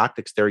kind of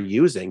tactics they're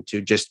using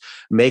to just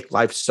make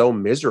life so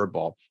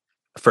miserable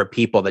for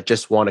people that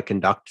just want to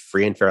conduct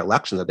free and fair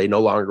elections, that they no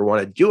longer want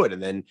to do it.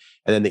 And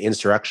then the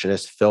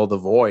insurrectionists fill the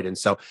void. And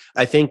so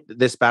I think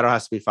this battle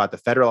has to be fought at the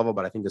federal level,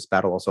 but I think this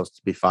battle also has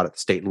to be fought at the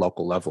state and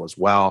local level as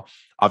well.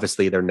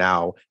 Obviously, they're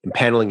now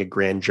impaneling a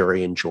grand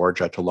jury in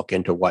Georgia to look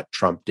into what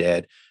Trump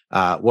did.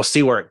 We'll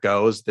see where it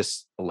goes.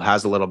 This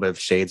has a little bit of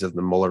shades of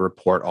the Mueller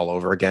report all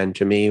over again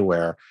to me,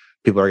 where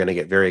people are going to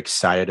get very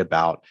excited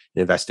about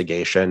an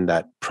investigation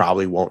that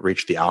probably won't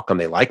reach the outcome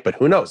they like, but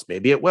who knows?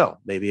 Maybe it will.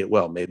 Maybe it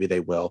will. Maybe they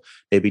will.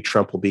 Maybe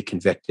Trump will be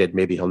convicted.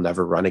 Maybe he'll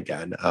never run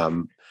again.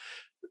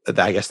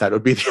 I guess that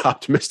would be the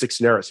optimistic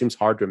scenario. It seems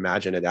hard to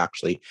imagine it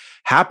actually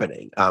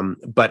happening.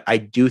 But I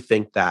do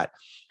think that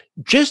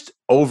just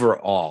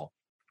overall,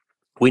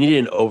 we need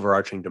an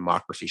overarching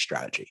democracy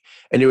strategy.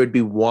 And it would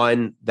be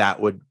one that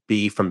would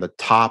be from the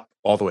top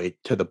all the way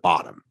to the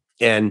bottom.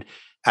 And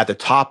at the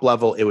top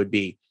level, it would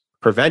be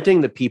preventing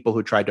the people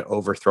who tried to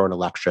overthrow an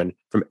election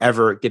from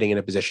ever getting in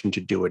a position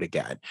to do it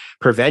again,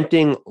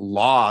 preventing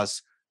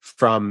laws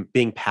from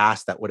being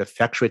passed that would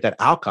effectuate that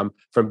outcome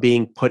from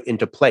being put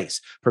into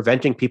place,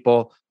 preventing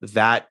people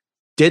that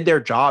did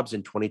their jobs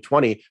in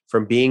 2020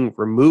 from being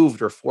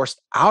removed or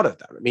forced out of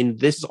them. I mean,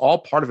 this is all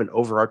part of an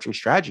overarching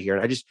strategy here.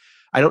 And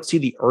I don't see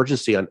the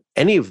urgency on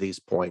any of these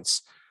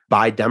points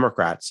by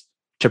Democrats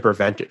to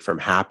prevent it from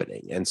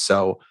happening. And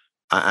so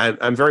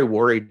I'm very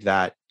worried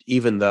that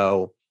even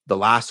though the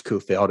last coup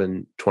failed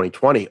in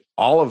 2020,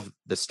 all of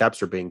the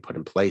steps are being put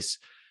in place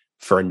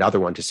for another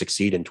one to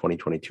succeed in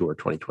 2022 or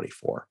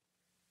 2024.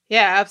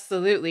 Yeah,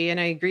 absolutely.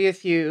 And I agree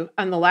with you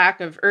on the lack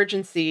of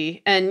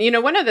urgency. And,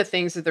 one of the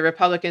things that the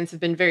Republicans have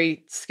been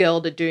very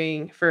skilled at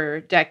doing for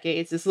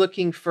decades is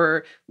looking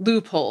for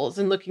loopholes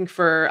and looking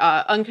for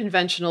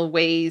unconventional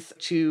ways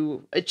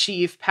to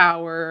achieve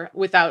power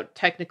without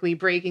technically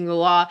breaking the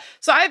law.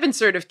 So I've been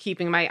sort of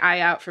keeping my eye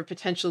out for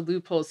potential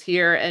loopholes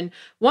here. And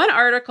one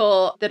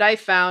article that I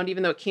found,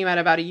 even though it came out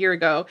about a year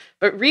ago,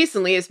 but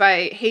recently, is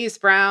by Hayes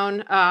Brown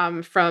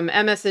from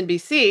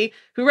MSNBC,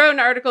 who wrote an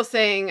article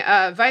saying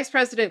Vice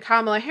President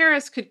Kamala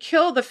Harris could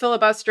kill the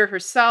filibuster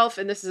herself.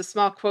 And this is a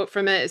small quote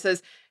from it. It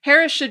says,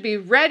 Harris should be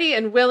ready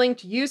and willing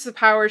to use the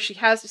power she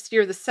has to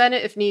steer the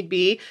Senate if need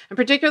be, and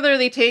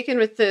particularly taken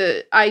with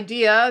the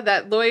idea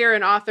that lawyer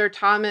and author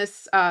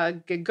Thomas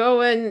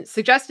Gagowan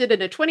suggested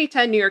in a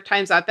 2010 New York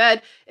Times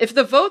op-ed, if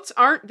the votes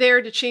aren't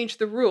there to change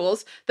the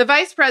rules, the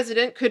vice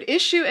president could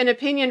issue an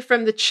opinion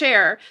from the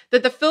chair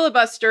that the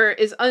filibuster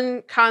is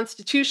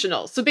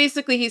unconstitutional. So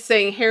basically he's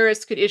saying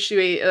Harris could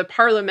issue a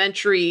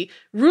parliamentary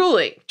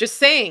ruling, just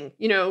saying,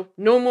 no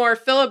more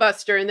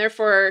filibuster, and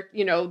therefore,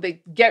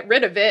 they get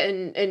rid of it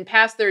and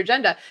pass their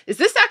agenda. Is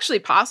this actually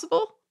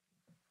possible?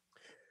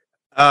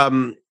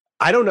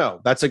 I don't know.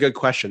 That's a good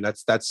question.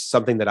 That's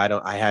something that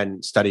I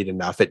hadn't studied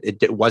enough.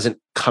 It wasn't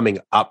coming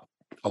up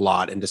a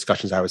lot in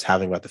discussions I was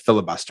having about the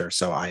filibuster,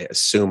 so I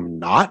assume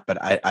not. But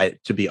I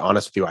to be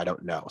honest with you, I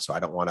don't know. So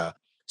I don't want to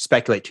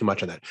speculate too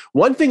much on that.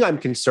 One thing I'm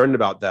concerned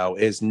about, though,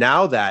 is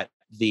now that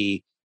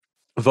the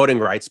voting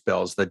rights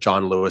bills, the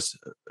John Lewis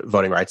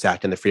Voting Rights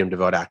Act and the Freedom to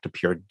Vote Act,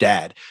 appear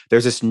dead,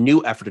 there's this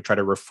new effort to try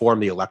to reform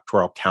the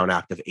Electoral Count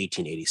Act of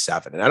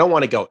 1887. And I don't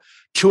want to go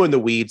too in the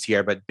weeds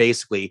here, but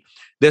basically,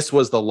 this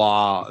was the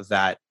law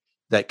that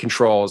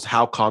controls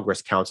how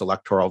Congress counts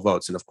electoral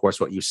votes. And of course,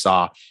 what you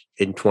saw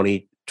in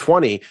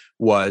 2020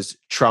 was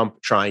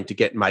Trump trying to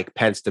get Mike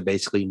Pence to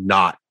basically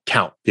not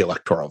count the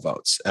electoral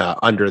votes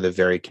under the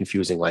very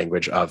confusing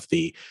language of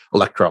the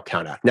Electoral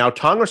Count Act. Now,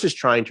 Congress is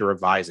trying to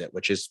revise it,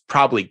 which is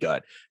probably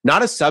good.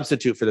 Not a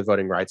substitute for the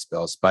voting rights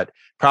bills, but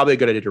probably a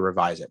good idea to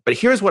revise it. But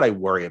here's what I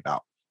worry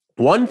about.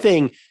 One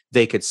thing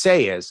they could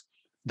say is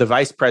the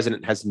vice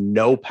president has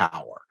no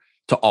power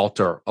to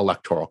alter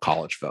electoral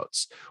college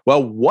votes.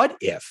 Well, what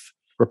if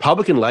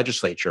Republican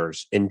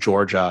legislatures in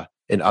Georgia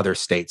and other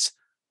states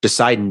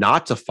decide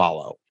not to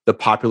follow the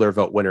popular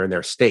vote winner in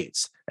their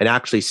states and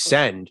actually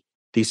send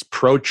these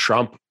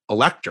pro-Trump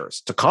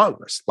electors to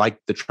Congress, like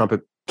the Trump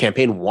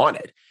campaign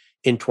wanted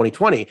in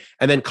 2020.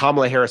 And then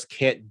Kamala Harris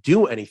can't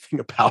do anything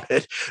about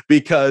it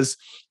because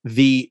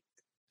the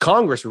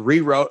Congress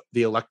rewrote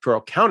the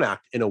Electoral Count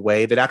Act in a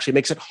way that actually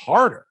makes it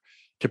harder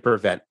to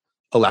prevent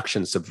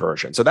election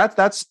subversion. So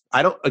that's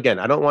I don't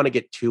want to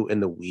get too in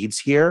the weeds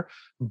here,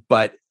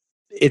 but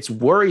it's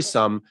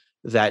worrisome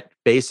that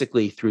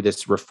basically through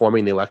this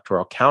reforming the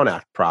Electoral Count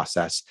Act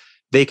process,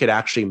 they could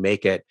actually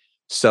make it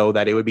so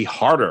that it would be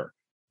harder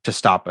to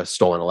stop a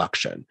stolen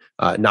election,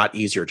 not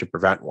easier to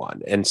prevent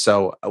one. And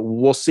so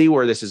we'll see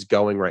where this is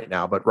going right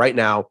now. But right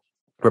now,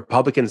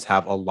 Republicans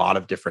have a lot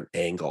of different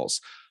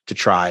angles to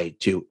try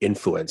to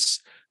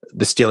influence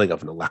the stealing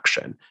of an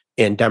election.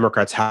 And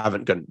Democrats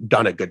haven't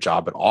done a good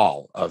job at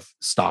all of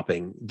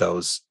stopping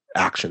those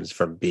actions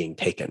from being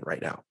taken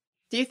right now.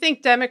 Do you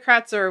think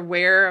Democrats are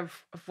aware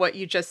of what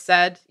you just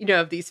said,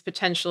 of these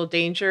potential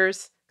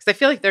dangers? Because I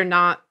feel like they're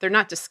not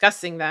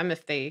discussing them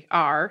if they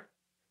are.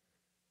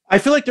 I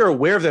feel like they're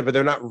aware of them, but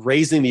they're not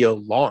raising the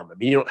alarm. I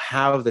mean, you don't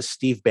have the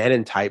Steve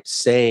Bannon type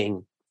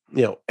saying,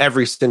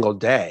 every single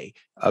day,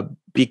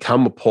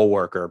 become a poll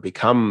worker,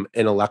 become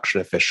an election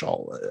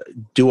official,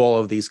 do all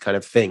of these kind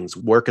of things,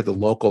 work at the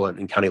local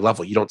and county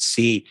level. You don't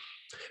see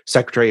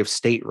Secretary of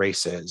State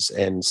races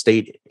and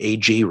state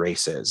AG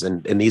races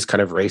and these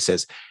kind of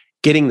races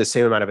getting the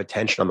same amount of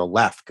attention on the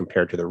left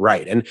compared to the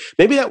right. And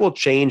maybe that will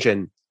change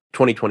in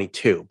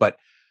 2022. But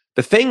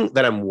the thing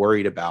that I'm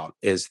worried about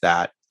is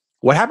that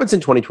what happens in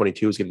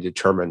 2022 is going to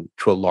determine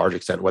to a large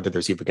extent whether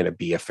there's even going to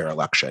be a fair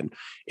election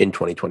in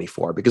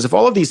 2024. Because if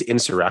all of these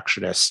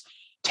insurrectionists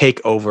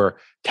take over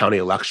county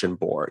election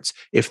boards,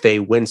 if they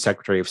win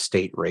Secretary of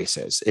State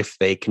races, if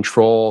they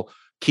control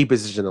key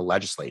positions in the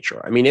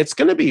legislature, I mean, it's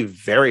going to be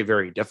very,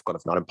 very difficult,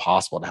 if not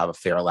impossible, to have a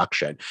fair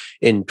election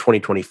in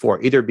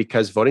 2024, either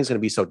because voting is going to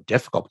be so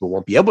difficult, people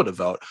won't be able to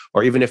vote,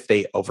 or even if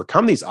they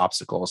overcome these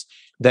obstacles,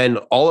 then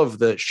all of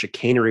the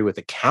chicanery with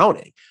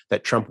accounting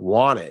that Trump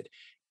wanted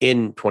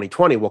in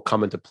 2020 will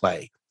come into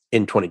play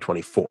in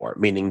 2024,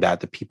 meaning that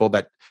the people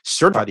that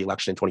certified the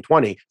election in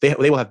 2020, they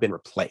will have been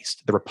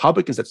replaced. The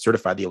Republicans that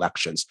certified the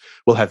elections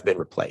will have been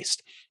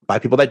replaced by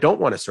people that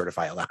don't want to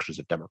certify elections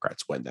if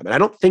Democrats win them. And I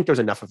don't think there's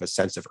enough of a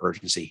sense of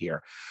urgency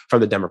here from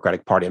the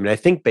Democratic Party. I mean, I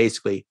think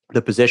basically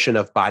the position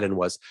of Biden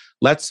was,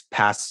 let's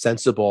pass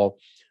sensible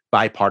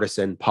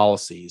bipartisan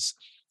policies,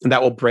 and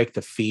that will break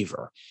the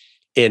fever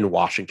in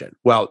Washington.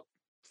 Well,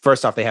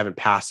 first off, they haven't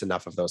passed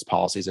enough of those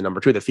policies. And number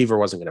two, the fever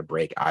wasn't going to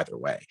break either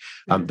way.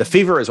 The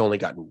fever has only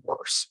gotten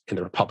worse in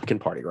the Republican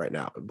Party right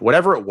now.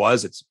 Whatever it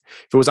was, if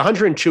it was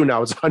 102,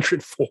 now it's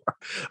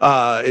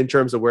 104 in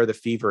terms of where the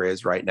fever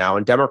is right now.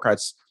 And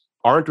Democrats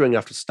aren't doing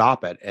enough to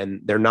stop it.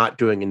 And they're not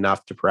doing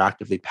enough to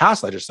proactively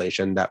pass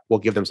legislation that will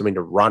give them something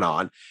to run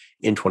on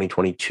in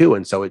 2022.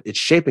 And so it's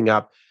shaping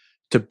up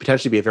to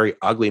potentially be a very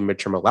ugly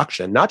midterm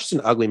election, not just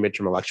an ugly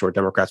midterm election where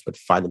Democrats would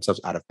find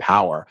themselves out of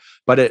power,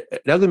 but an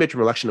ugly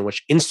midterm election in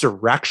which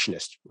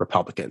insurrectionist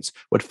Republicans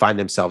would find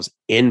themselves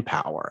in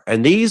power.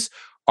 And these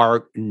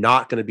are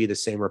not going to be the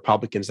same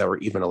Republicans that were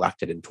even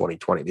elected in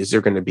 2020. These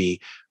are going to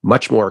be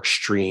much more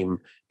extreme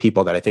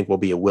people that I think will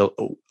be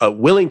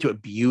willing to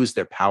abuse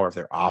their power of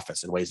their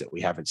office in ways that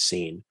we haven't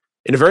seen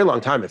in a very long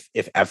time,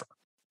 if ever.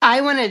 I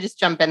want to just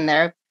jump in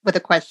there with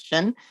a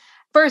question.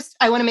 First,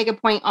 I want to make a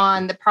point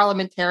on the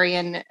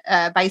parliamentarian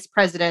vice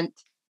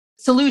president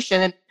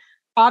solution. And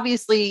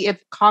obviously,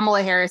 if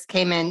Kamala Harris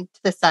came into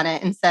the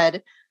Senate and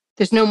said,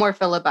 there's no more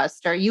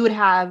filibuster, you would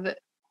have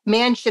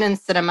Manchin and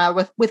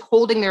Sinema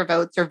withholding their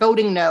votes or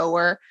voting no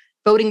or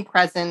voting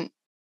present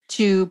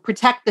to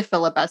protect the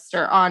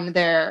filibuster on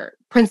their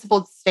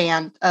principled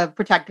stand of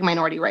protecting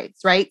minority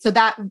rights, right? So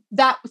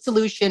that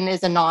solution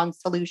is a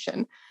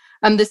non-solution.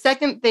 The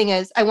second thing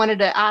is I wanted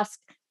to ask,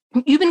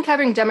 you've been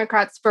covering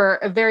Democrats for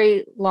a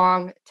very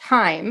long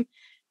time.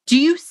 Do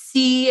you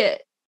see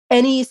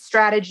any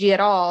strategy at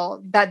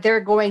all that they're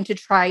going to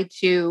try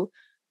to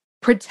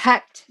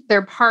protect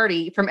their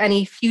party from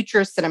any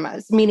future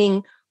cinemas?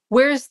 Meaning,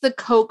 where's the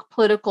Koch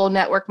political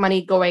network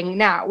money going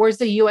now? Where's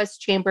the U.S.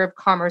 Chamber of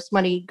Commerce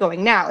money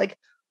going now? Like,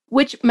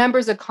 which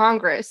members of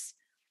Congress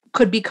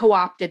could be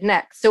co-opted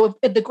next? So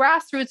if the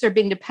grassroots are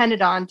being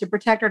depended on to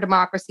protect our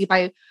democracy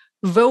by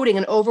voting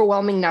in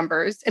overwhelming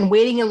numbers and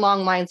waiting in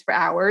long lines for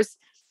hours,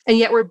 and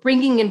yet we're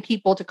bringing in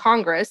people to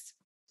Congress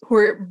who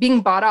are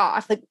being bought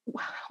off, like,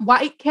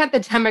 why can't the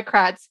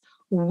Democrats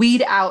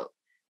weed out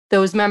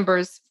those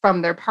members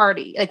from their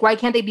party? Like, why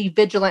can't they be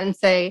vigilant and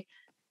say,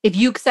 if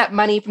you accept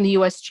money from the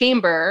U.S.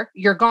 Chamber,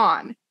 you're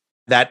gone?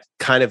 That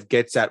kind of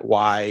gets at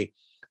why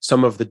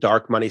some of the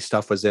dark money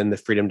stuff was in the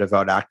Freedom to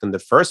Vote Act in the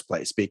first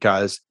place,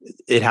 because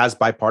it has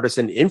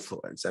bipartisan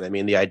influence. And I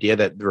mean, the idea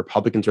that the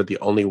Republicans are the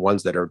only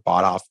ones that are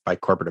bought off by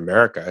corporate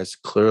America is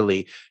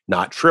clearly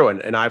not true.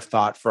 And I've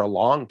thought for a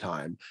long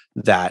time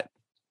that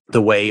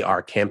the way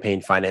our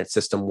campaign finance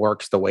system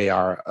works, the way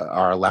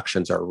our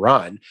elections are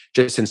run,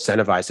 just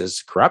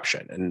incentivizes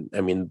corruption. And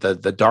I mean, the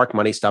dark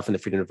money stuff in the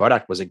Freedom to Vote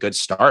Act was a good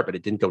start, but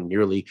it didn't go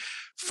nearly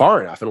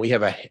far enough. And we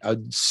have a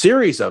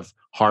series of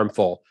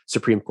harmful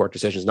Supreme Court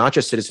decisions, not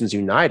just Citizens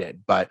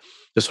United, but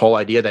this whole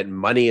idea that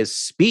money is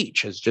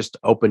speech has just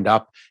opened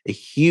up a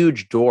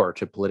huge door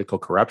to political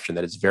corruption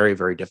that is very,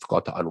 very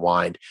difficult to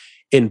unwind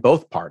in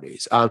both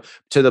parties.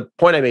 To the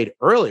point I made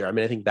earlier, I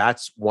mean, I think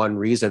that's one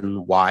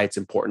reason why it's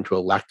important to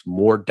elect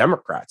more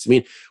Democrats. I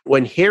mean,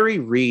 when Harry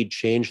Reid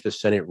changed the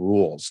Senate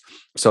rules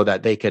so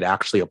that they could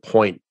actually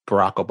appoint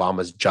Barack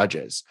Obama's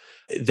judges,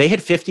 they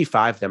had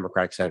 55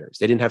 Democratic senators.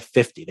 They didn't have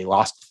 50. They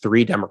lost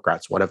 3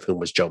 Democrats, one of whom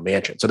was Joe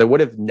Manchin. So there would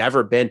have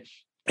never been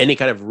any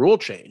kind of rule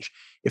change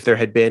if there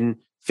had been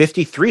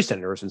 53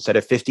 senators instead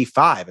of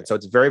 55. And so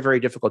it's very, very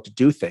difficult to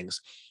do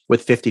things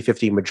with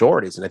 50-50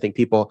 majorities. And I think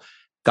people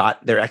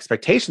got their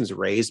expectations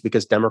raised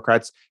because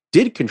Democrats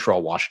did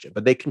control Washington,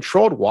 but they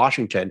controlled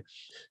Washington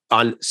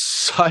on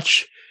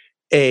such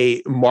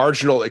a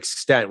marginal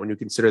extent when you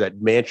consider that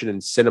Manchin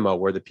and Sinema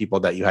were the people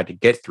that you had to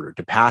get through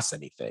to pass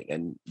anything.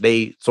 And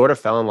they sort of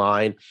fell in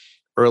line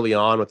early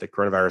on with the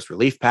coronavirus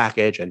relief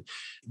package, and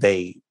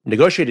they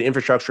negotiated an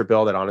infrastructure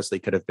bill that honestly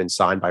could have been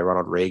signed by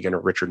Ronald Reagan or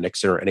Richard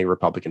Nixon or any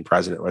Republican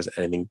president. There wasn't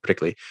anything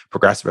particularly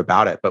progressive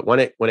about it. But when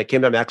it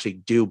came time to actually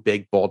do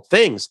big, bold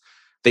things,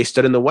 they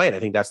stood in the way. And I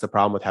think that's the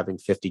problem with having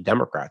 50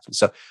 Democrats. And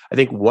so I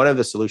think one of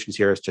the solutions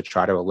here is to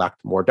try to elect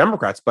more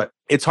Democrats. But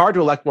it's hard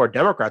to elect more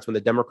Democrats when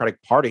the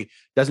Democratic Party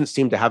doesn't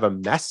seem to have a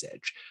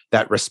message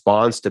that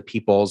responds to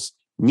people's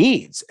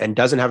needs and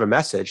doesn't have a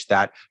message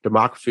that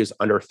democracy is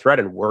under threat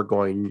and we're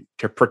going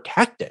to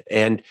protect it.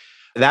 And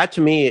that,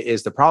 to me,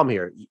 is the problem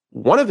here.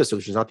 One of the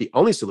solutions, not the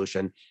only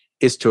solution,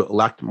 is to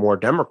elect more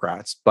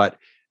Democrats. But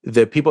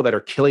the people that are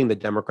killing the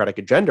Democratic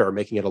agenda are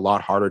making it a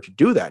lot harder to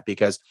do that,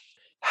 because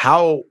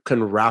how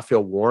can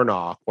Raphael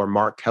Warnock or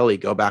Mark Kelly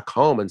go back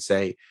home and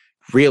say,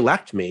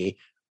 reelect me,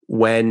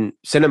 when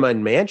Sinema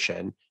and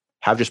Manchin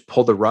have just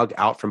pulled the rug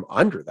out from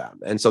under them?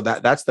 And so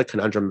that's the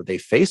conundrum that they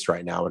face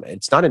right now. And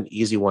it's not an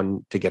easy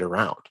one to get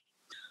around.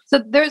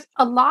 So there's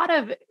a lot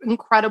of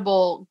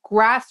incredible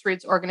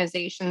grassroots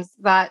organizations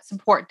that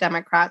support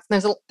Democrats.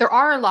 There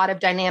are a lot of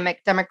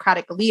dynamic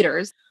Democratic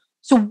leaders.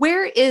 So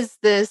where is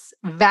this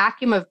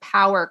vacuum of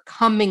power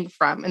coming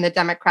from in the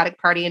Democratic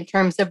Party in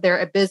terms of their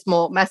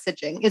abysmal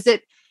messaging? Is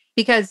it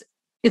because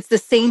it's the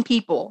same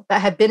people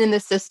that have been in the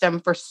system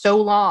for so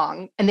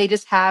long and they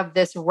just have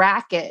this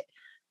racket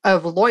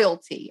of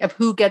loyalty of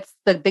who gets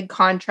the big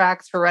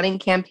contracts for running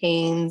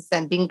campaigns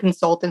and being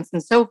consultants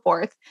and so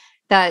forth,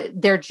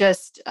 that they're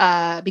just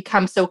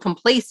become so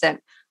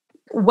complacent?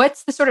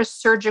 What's the sort of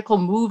surgical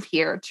move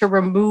here to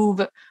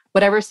remove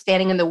whatever's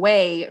standing in the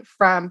way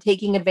from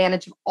taking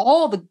advantage of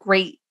all the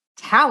great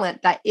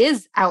talent that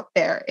is out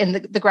there in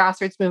the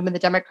grassroots movement,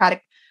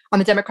 on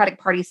the Democratic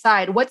Party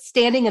side? What's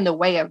standing in the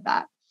way of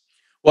that?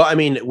 Well, I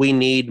mean, we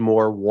need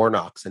more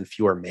Warnocks and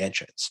fewer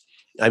Manchins.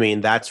 I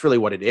mean, that's really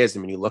what it is. I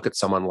mean, you look at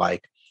someone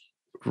like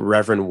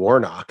Reverend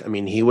Warnock. I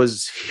mean, he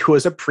was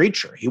a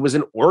preacher. He was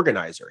an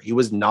organizer. He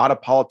was not a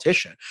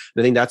politician.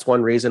 And I think that's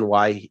one reason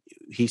why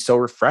he's so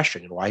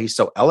refreshing and why he's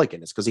so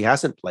elegant is because he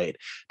hasn't played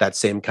that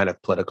same kind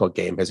of political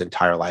game his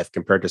entire life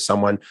compared to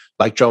someone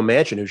like Joe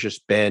Manchin, who's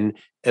just been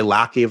a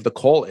lackey of the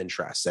coal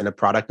interests and a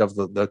product of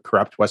the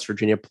corrupt West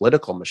Virginia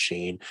political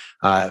machine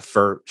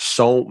for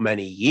so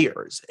many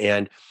years.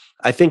 And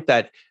I think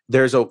that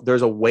there's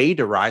a way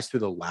to rise through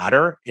the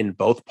ladder in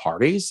both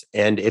parties,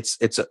 and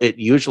it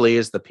usually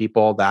is the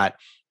people that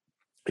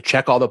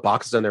check all the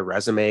boxes on their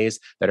resumes,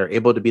 that are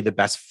able to be the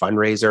best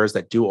fundraisers,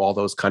 that do all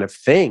those kind of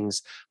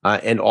things,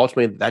 and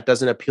ultimately that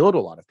doesn't appeal to a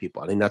lot of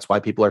people. I think that's why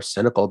people are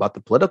cynical about the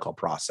political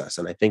process,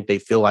 and I think they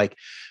feel like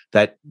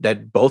that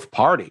both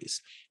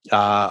parties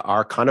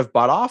are kind of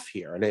bought off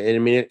here, and I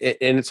mean,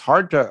 and it's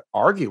hard to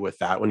argue with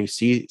that when you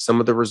see some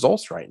of the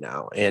results right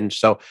now, and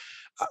so.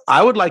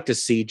 I would like to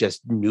see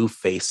just new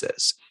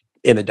faces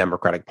in the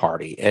Democratic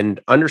Party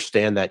and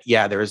understand that,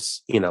 yeah,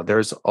 there's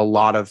a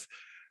lot of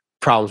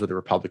problems with the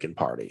Republican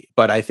Party,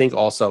 but I think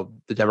also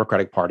the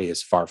Democratic Party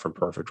is far from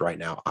perfect right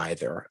now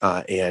either.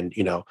 And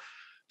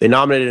they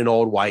nominated an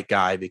old white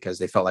guy because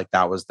they felt like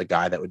that was the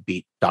guy that would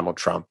beat Donald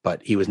Trump,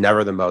 but he was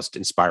never the most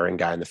inspiring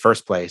guy in the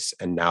first place.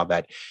 And now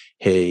that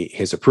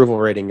his approval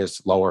rating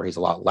is lower, he's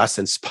a lot less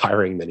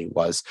inspiring than he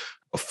was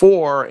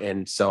before.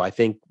 And so I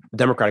think the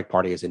Democratic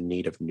Party is in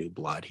need of new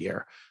blood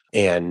here.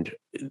 And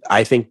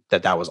I think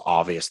that was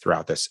obvious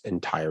throughout this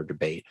entire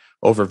debate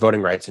over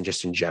voting rights and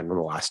just in general in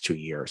the last 2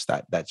 years,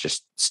 that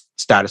just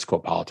status quo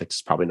politics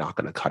is probably not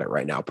going to cut it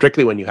right now,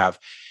 particularly when you have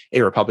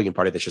a Republican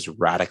Party that's just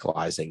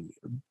radicalizing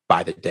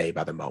by the day,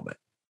 by the moment.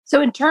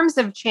 So in terms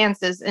of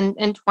chances in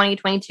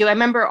 2022, I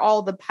remember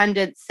all the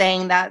pundits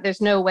saying that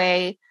there's no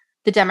way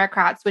the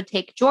Democrats would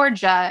take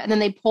Georgia, and then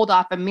they pulled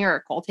off a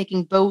miracle,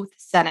 taking both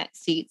Senate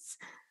seats.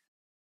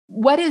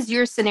 What is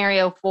your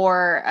scenario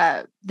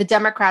for the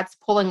Democrats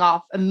pulling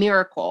off a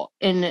miracle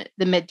in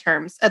the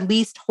midterms, at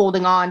least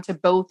holding on to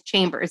both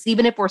chambers,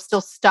 even if we're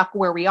still stuck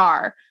where we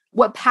are?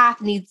 What path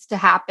needs to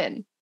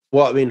happen?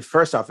 Well, I mean,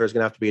 first off, there's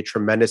going to have to be a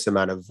tremendous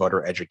amount of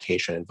voter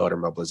education and voter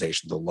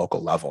mobilization at the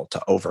local level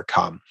to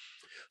overcome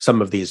some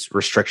of these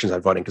restrictions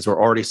on voting, because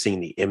we're already seeing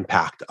the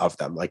impact of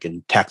them. Like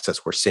in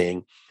Texas, we're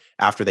seeing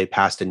after they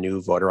passed a new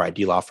voter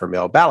ID law for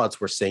mail ballots,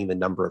 we're seeing the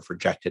number of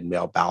rejected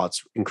mail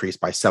ballots increase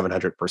by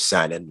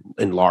 700%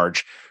 in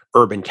large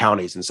urban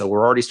counties. And so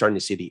we're already starting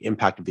to see the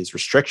impact of these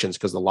restrictions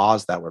because the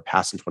laws that were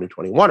passed in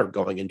 2021 are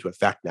going into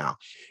effect now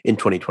in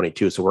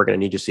 2022. So we're going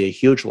to need to see a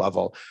huge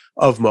level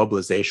of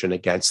mobilization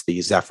against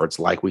these efforts,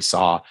 like we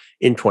saw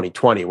in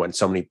 2020 when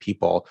so many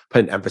people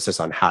put an emphasis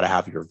on how to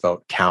have your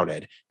vote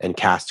counted and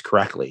cast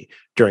correctly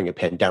during a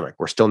pandemic.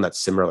 We're still in that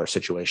similar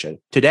situation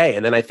today.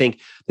 And then I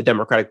think the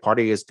Democratic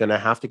Party is going to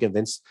have to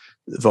convince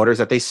voters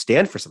that they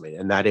stand for something,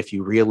 and that if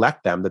you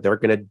reelect them, that they're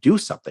going to do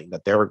something,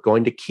 that they're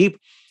going to keep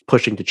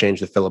pushing to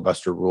change the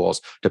filibuster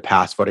rules, to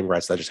pass voting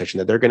rights legislation,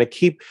 that they're going to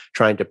keep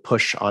trying to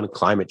push on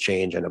climate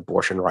change and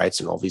abortion rights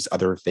and all these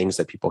other things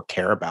that people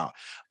care about.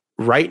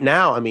 Right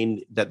now, I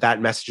mean,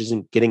 that message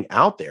isn't getting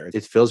out there.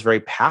 It feels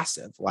very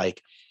passive.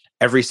 Like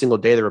every single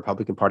day, the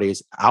Republican Party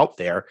is out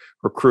there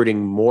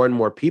recruiting more and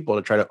more people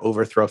to try to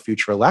overthrow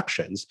future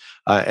elections.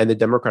 And the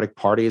Democratic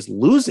Party is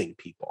losing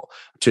people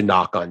to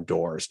knock on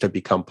doors, to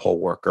become poll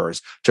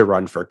workers, to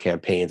run for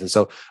campaigns. And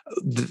so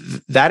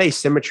that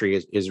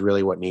asymmetry is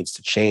really what needs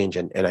to change.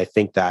 And I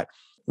think that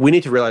we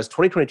need to realize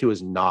 2022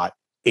 is not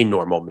a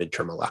normal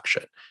midterm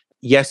election.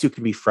 Yes, you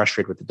can be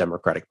frustrated with the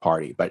Democratic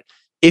Party, but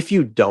if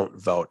you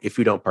don't vote, if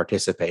you don't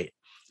participate,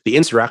 the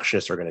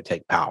insurrectionists are going to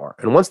take power.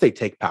 And once they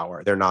take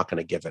power, they're not going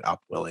to give it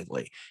up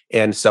willingly.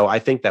 And so I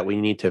think that we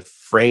need to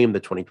frame the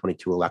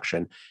 2022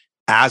 election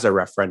as a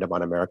referendum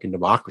on American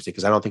democracy,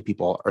 because I don't think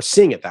people are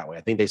seeing it that way.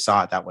 I think they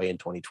saw it that way in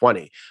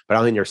 2020, but I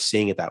don't think they're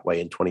seeing it that way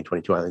in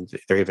 2022. I think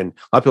a lot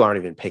of people aren't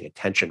even paying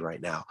attention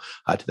right now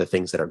to the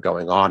things that are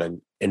going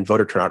on. And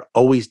voter turnout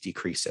always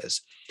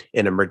decreases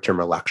in a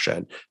midterm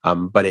election,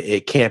 but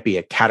it can't be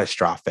a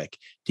catastrophic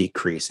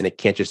decrease. And it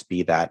can't just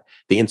be that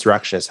the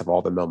insurrectionists have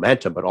all the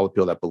momentum, but all the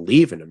people that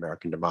believe in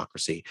American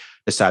democracy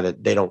decide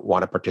that they don't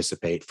want to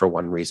participate for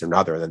one reason or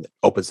another, and then it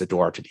opens the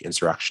door to the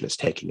insurrectionists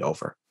taking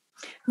over.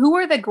 Who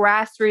are the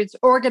grassroots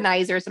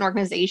organizers and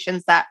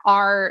organizations that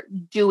are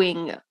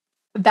doing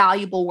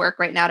valuable work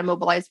right now to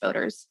mobilize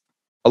voters?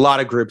 A lot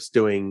of groups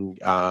doing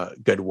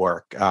good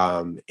work.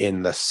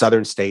 In the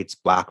southern states,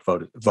 Black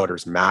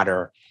Voters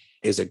Matter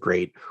is a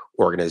great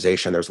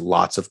organization. There's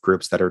lots of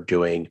groups that are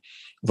doing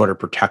voter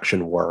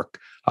protection work,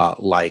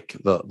 like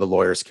the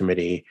Lawyers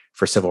Committee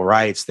for Civil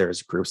Rights.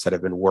 There's groups that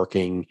have been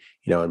working,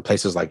 in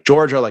places like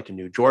Georgia, like the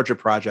New Georgia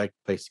Project,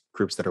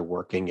 groups that are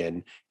working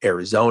in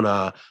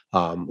Arizona,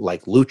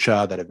 like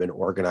Lucha, that have been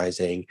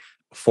organizing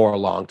for a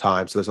long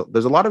time. So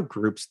there's a lot of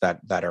groups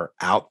that are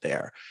out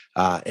there.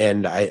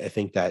 And I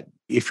think that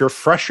if you're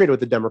frustrated with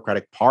the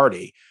Democratic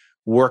Party,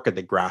 work at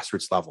the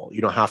grassroots level.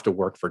 You don't have to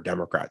work for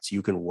Democrats.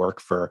 You can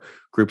work for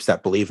groups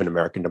that believe in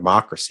American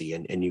democracy,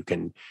 and you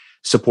can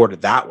support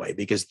it that way,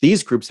 because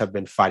these groups have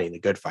been fighting the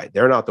good fight.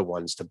 They're not the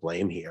ones to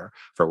blame here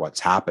for what's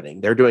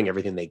happening. They're doing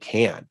everything they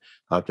can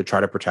to try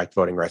to protect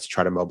voting rights, to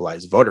try to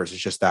mobilize voters.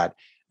 It's just that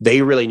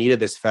they really needed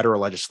this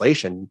federal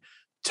legislation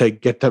to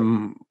get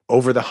them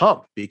over the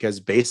hump, because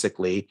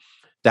basically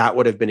that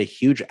would have been a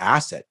huge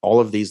asset. All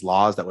of these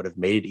laws that would have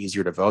made it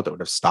easier to vote, that would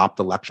have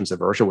stopped election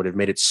subversion, would have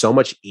made it so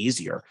much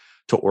easier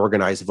to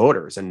organize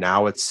voters. And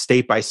now it's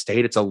state by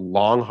state. It's a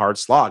long, hard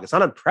slog. It's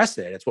not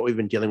unprecedented. It's what we've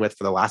been dealing with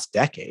for the last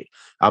decade.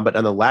 But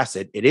nonetheless,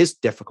 it is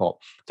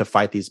difficult to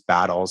fight these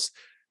battles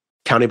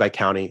county by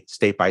county,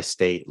 state by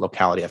state,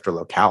 locality after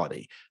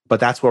locality. But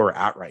that's where we're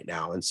at right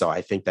now. And so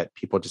I think that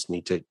people just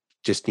need to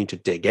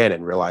dig in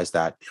and realize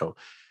that,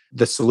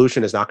 the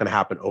solution is not going to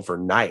happen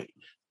overnight.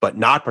 But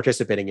not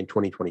participating in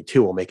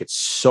 2022 will make it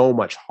so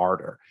much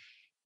harder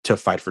to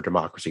fight for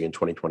democracy in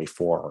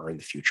 2024 or in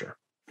the future.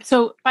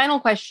 So, final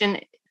question.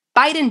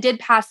 Biden did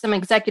pass some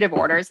executive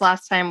orders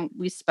last time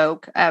we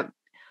spoke to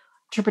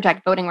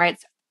protect voting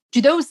rights.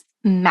 Do those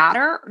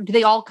matter? Do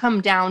they all come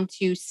down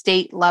to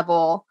state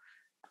level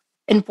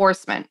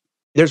enforcement?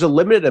 There's a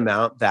limited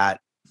amount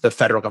that the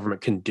federal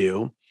government can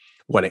do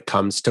when it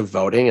comes to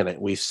voting. And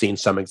we've seen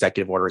some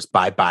executive orders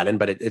by Biden,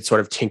 but it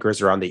sort of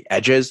tinkers around the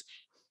edges.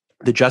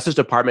 The Justice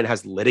Department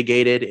has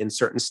litigated in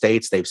certain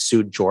states. They've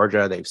sued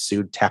Georgia. They've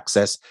sued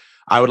Texas.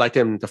 I would like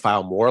them to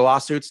file more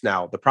lawsuits.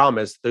 Now, the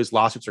problem is those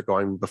lawsuits are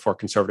going before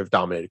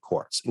conservative-dominated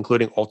courts,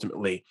 including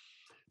ultimately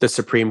the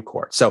Supreme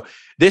Court. So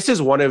this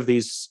is one of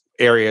these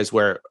areas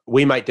where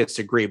we might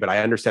disagree, but I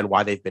understand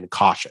why they've been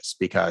cautious,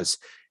 because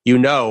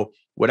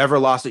whatever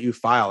lawsuit you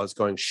file is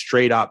going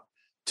straight up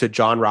to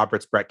John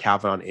Roberts, Brett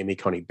Kavanaugh, and Amy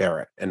Coney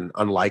Barrett, and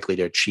unlikely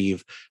to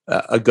achieve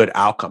a good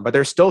outcome. But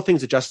there's still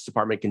things the Justice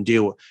Department can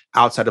do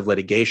outside of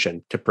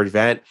litigation to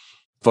prevent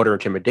voter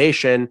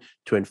intimidation,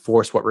 to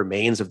enforce what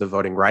remains of the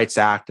Voting Rights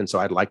Act. And so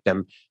I'd like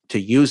them to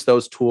use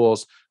those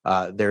tools.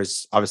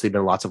 There's obviously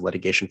been lots of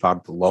litigation filed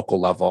at the local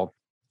level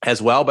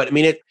as well. But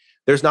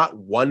there's not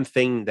one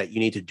thing that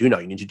you need to do now.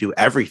 You need to do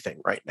everything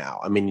right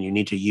now. You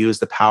need to use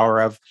the power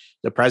of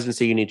the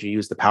presidency. You need to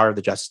use the power of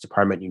the Justice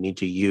Department. You need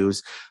to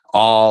use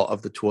all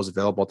of the tools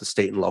available at the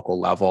state and local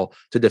level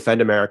to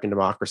defend American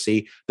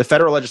democracy. The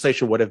federal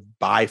legislation would have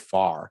by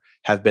far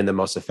have been the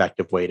most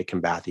effective way to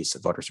combat these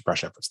voter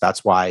suppression efforts.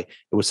 That's why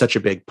it was such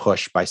a big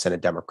push by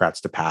Senate Democrats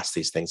to pass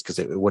these things, because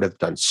it would have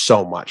done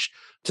so much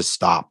to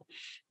stop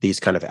these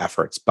kind of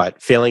efforts.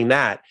 But failing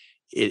that,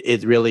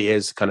 it really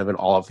is kind of an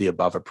all of the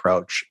above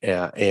approach.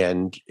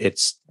 And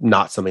it's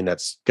not something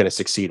that's going to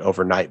succeed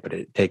overnight, but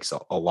it takes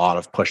a lot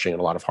of pushing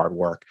and a lot of hard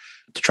work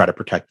to try to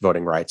protect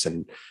voting rights.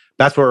 And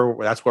that's where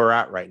we're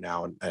at right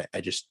now. And I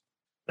just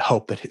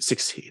hope that it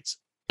succeeds.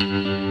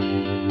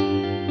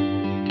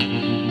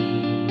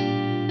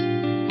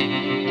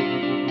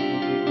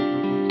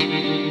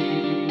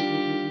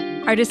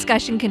 Our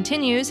discussion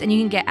continues, and you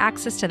can get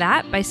access to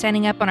that by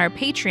signing up on our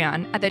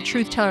Patreon at the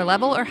Truth Teller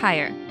level or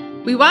higher.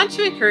 We want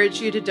to encourage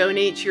you to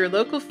donate to your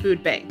local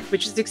food bank,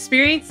 which is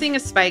experiencing a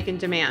spike in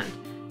demand.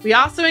 We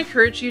also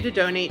encourage you to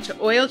donate to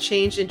Oil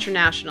Change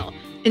International,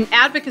 an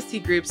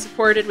advocacy group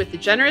supported with a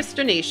generous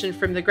donation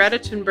from the Greta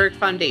Thunberg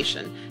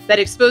Foundation that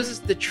exposes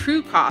the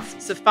true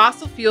costs of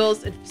fossil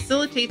fuels and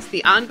facilitates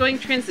the ongoing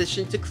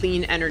transition to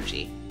clean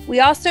energy.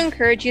 We also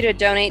encourage you to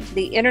donate to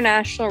the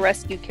International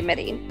Rescue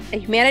Committee, a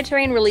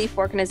humanitarian relief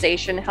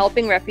organization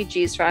helping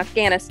refugees from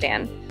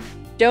Afghanistan.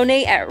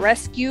 Donate at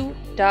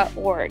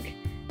rescue.org.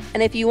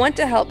 And if you want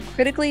to help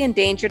critically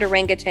endangered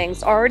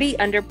orangutans already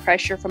under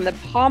pressure from the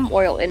palm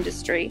oil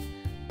industry,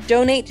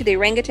 donate to the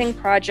Orangutan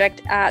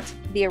Project at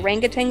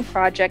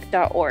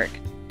theorangutanproject.org.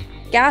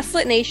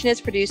 Gaslit Nation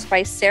is produced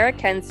by Sarah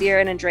Kenzier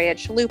and Andrea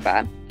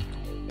Chalupa.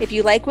 If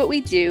you like what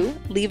we do,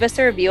 leave us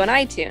a review on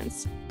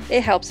iTunes.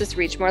 It helps us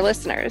reach more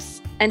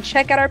listeners. And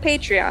check out our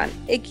Patreon.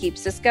 It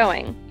keeps us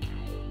going.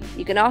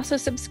 You can also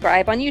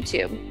subscribe on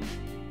YouTube.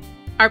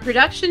 Our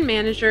production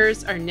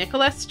managers are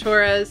Nicholas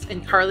Torres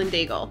and Carlin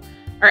Daigle.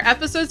 Our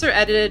episodes are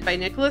edited by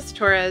Nicholas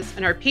Torres,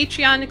 and our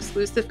Patreon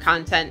exclusive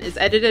content is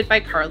edited by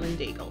Carlin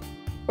Daigle.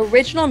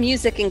 Original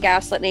music in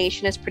Gaslit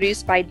Nation is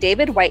produced by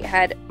David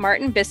Whitehead,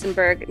 Martin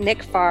Bissenberg,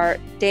 Nick Farr,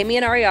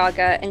 Damian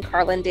Arriaga, and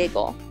Carlin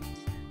Daigle.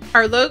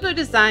 Our logo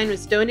design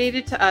was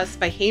donated to us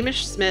by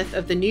Hamish Smith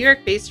of the New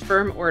York-based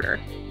firm Order.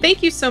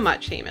 Thank you so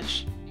much,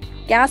 Hamish.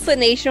 Gaslit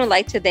Nation would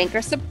like to thank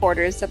our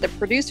supporters at the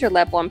producer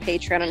level on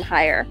Patreon and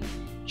higher: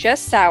 Jess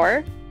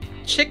Sauer,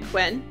 Chick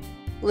Quinn,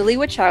 Lily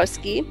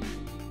Wachowski,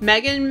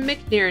 Megan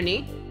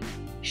McNerney,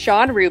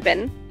 Sean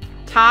Rubin,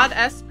 Todd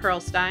S.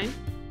 Perlstein,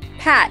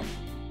 Pat,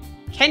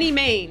 Kenny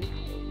Main,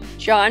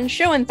 John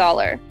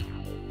Schoenthaler,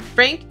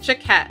 Frank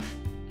Jaquette,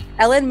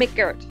 Ellen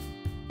McGirt,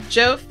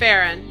 Joe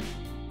Farron,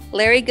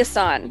 Larry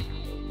Gasson,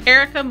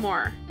 Erica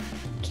Moore,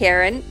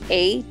 Karen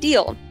A.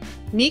 Deal,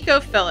 Nico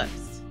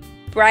Phillips,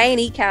 Brian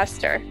E.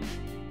 Castor,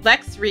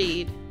 Lex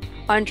Reed,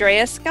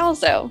 Andrea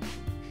Scalzo,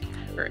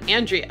 or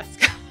Andrea,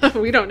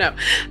 we don't know,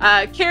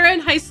 Karen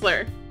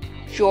Heisler,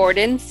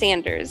 Jordan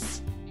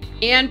Sanders,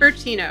 Ann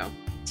Bertino,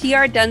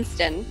 T.R.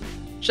 Dunstan,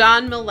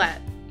 John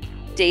Millette,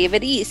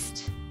 David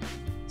East,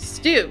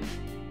 Stu,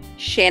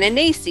 Shannon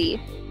Nacy,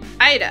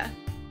 Ida,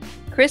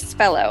 Chris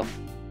Fellow,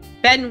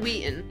 Ben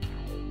Wheaton,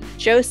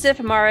 Joseph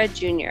Mara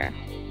Jr.,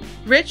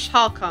 Rich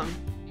Holcomb,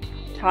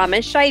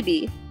 Thomas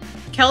Scheibe,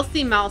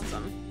 Kelsey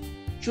Malsom,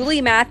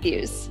 Julie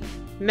Matthews,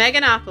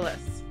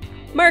 Meganopolis,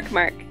 Mark,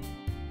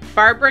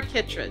 Barbara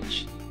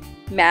Kittredge,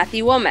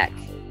 Matthew Womack,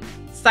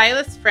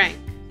 Silas Frank,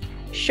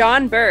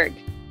 Sean Berg,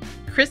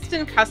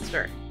 Kristen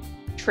Custer,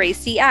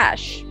 Tracy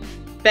Ash,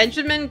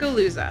 Benjamin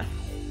Galuza,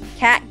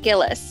 Kat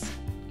Gillis.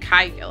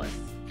 Kai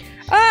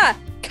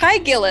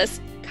Gillis,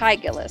 Kai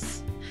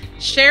Gillis,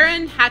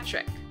 Sharon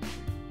Hattrick,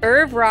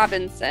 Irv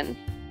Robinson,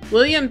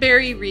 William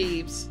Barry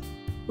Reeves,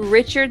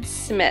 Richard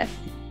Smith,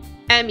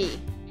 Emmy,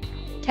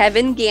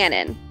 Kevin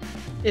Gannon,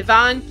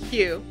 Yvonne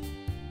Q,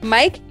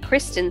 Mike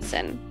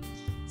Christensen,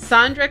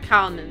 Sandra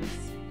Kalmans,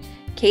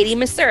 Katie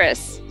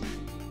Masuris,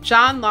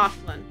 John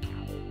Laughlin,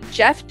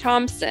 Jeff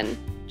Thompson,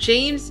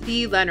 James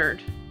D.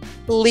 Leonard,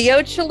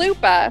 Leo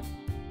Chalupa,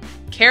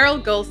 Carol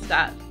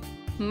Gulstadt,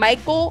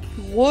 Michael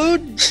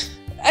Wood.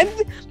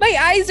 My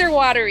eyes are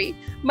watery.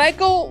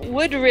 Michael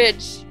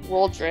Woodridge.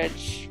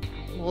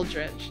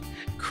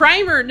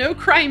 Crimer, no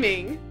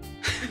criming.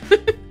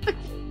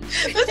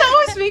 This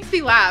always makes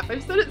me laugh.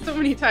 I've said it so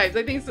many times.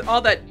 I think it's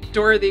all that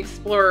Dora the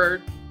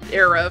Explorer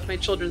era of my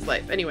children's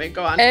life. Anyway,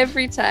 go on.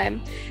 Every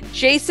time.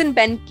 Jason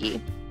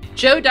Benke,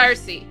 Joe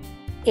Darcy,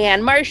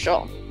 Ann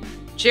Marshall,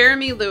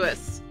 Jeremy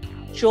Lewis,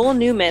 Joel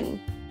Newman,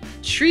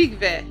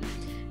 Trigve,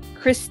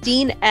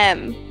 Christine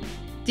M.,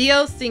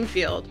 D.L.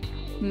 Singfield,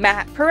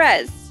 Matt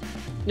Perez,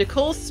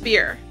 Nicole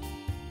Spear,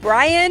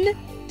 Brian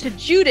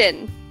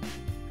Tajudin,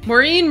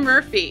 Maureen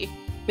Murphy,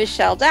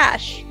 Michelle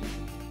Dash,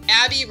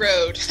 Abbey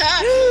Road.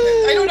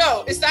 I don't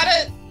know. Is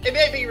that it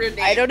may be a rude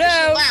name. I don't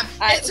know.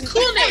 It's a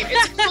cool name.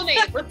 It's a cool name.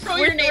 We're pro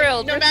your name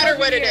thrilled. no We're matter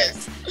what thrilled it here.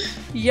 is.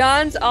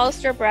 Jans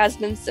Alstra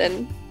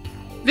Brasmanson,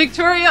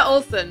 Victoria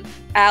Olson,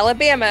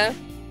 Alabama,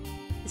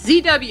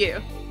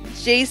 ZW,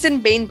 Jason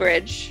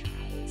Bainbridge,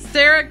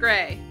 Sarah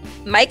Gray,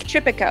 Mike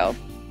Tripico,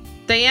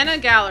 Diana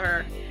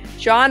Gallagher,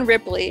 John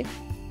Ripley,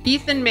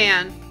 Ethan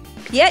Mann,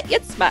 Piet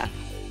Yitzma,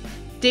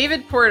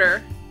 David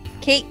Porter,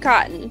 Kate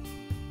Cotton,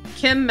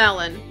 Kim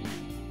Mellon,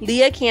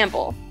 Leah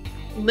Campbell,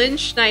 Lynn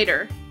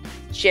Schneider,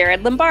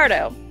 Jared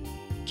Lombardo,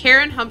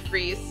 Karen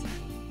Humphreys,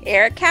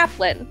 Eric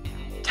Kaplan.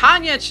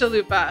 Tanya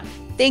Chalupa.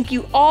 Thank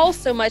you all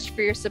so much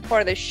for your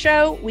support of the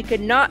show. We could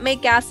not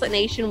make Gaslit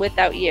Nation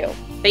without you.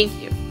 Thank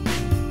you.